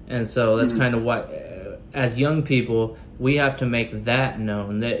 And so that's kind of what, as young people, we have to make that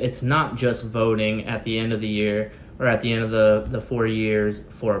known, that it's not just voting at the end of the year or at the end of the 4 years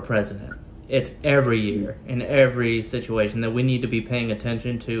for a president. It's every year in every situation that we need to be paying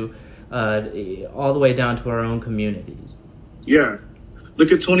attention to, all the way down to our own communities. Yeah.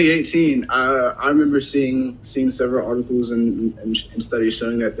 Look at 2018. I remember seeing several articles and studies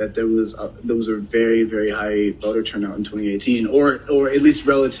showing that there was a very, very high voter turnout in 2018, or at least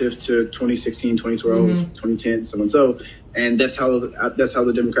relative to 2016, 2012, 2010, so and so. And that's how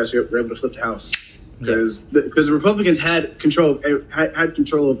the Democrats were able to flip the House, because the Republicans had control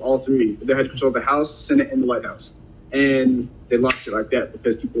of all three. They had control of the House, Senate, and the White House, and they lost it like that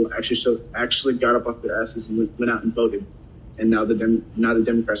because people actually got up off their asses and went out and voted. And now the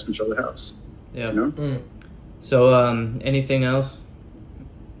Democrats control the House. Yeah. So, anything else?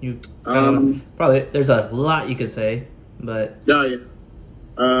 You probably there's a lot you could say, but yeah.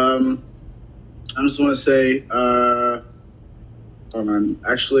 I just want to say, hold on.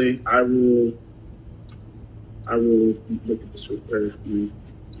 Actually, I will look at this real quick.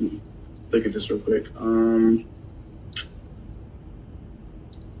 Look at this real quick.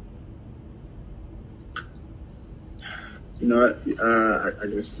 You know what? I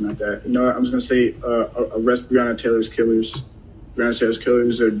guess it's not that. You know what? I'm just going to say arrest Breonna Taylor's killers. Breonna Taylor's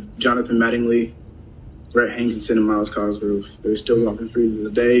killers are Jonathan Mattingly, Brett Hankinson, and Miles Cosgrove. They're still walking free to this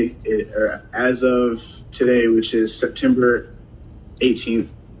day. As of today, which is September 19th.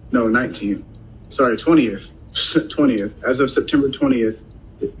 Sorry, 20th. 20th. As of September 20th,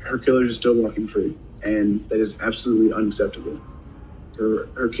 her killers are still walking free. And that is absolutely unacceptable.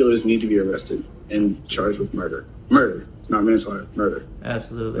 Her killers need to be arrested and charged with murder. Murder, not manslaughter. Murder.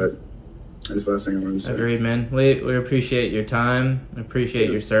 Absolutely. But that's the last thing I wanted to say. Agreed, man. We appreciate your time.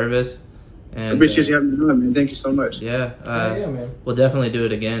 Appreciate your service. And I appreciate you having me on, man. Thank you so much. Yeah. Man. We'll definitely do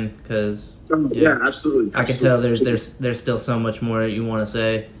it again because. Yeah, absolutely. I can tell there's still so much more you want to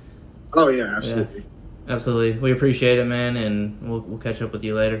say. Oh yeah, absolutely. Yeah, absolutely. We appreciate it, man, and we'll catch up with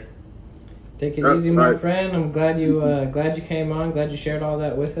you later. Take it easy, my friend. I'm glad you came on. Glad you shared all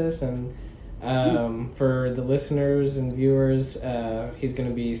that with us. And for the listeners and viewers, he's going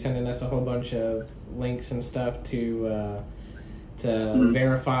to be sending us a whole bunch of links and stuff to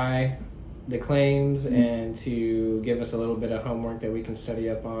verify the claims and to give us a little bit of homework that we can study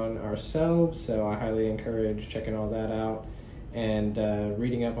up on ourselves. So I highly encourage checking all that out and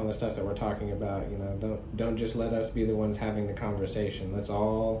reading up on the stuff that we're talking about. Don't just let us be the ones having the conversation. Let's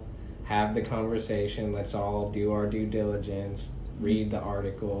all have the conversation. Let's all do our due diligence, read the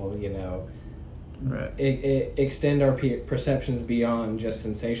article, Right. Extend our perceptions beyond just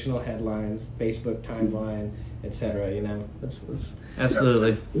sensational headlines, Facebook timeline, etc. Let's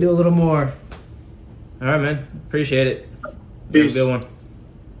Absolutely. do a little more. All right, man. Appreciate it. Peace. Have a good one.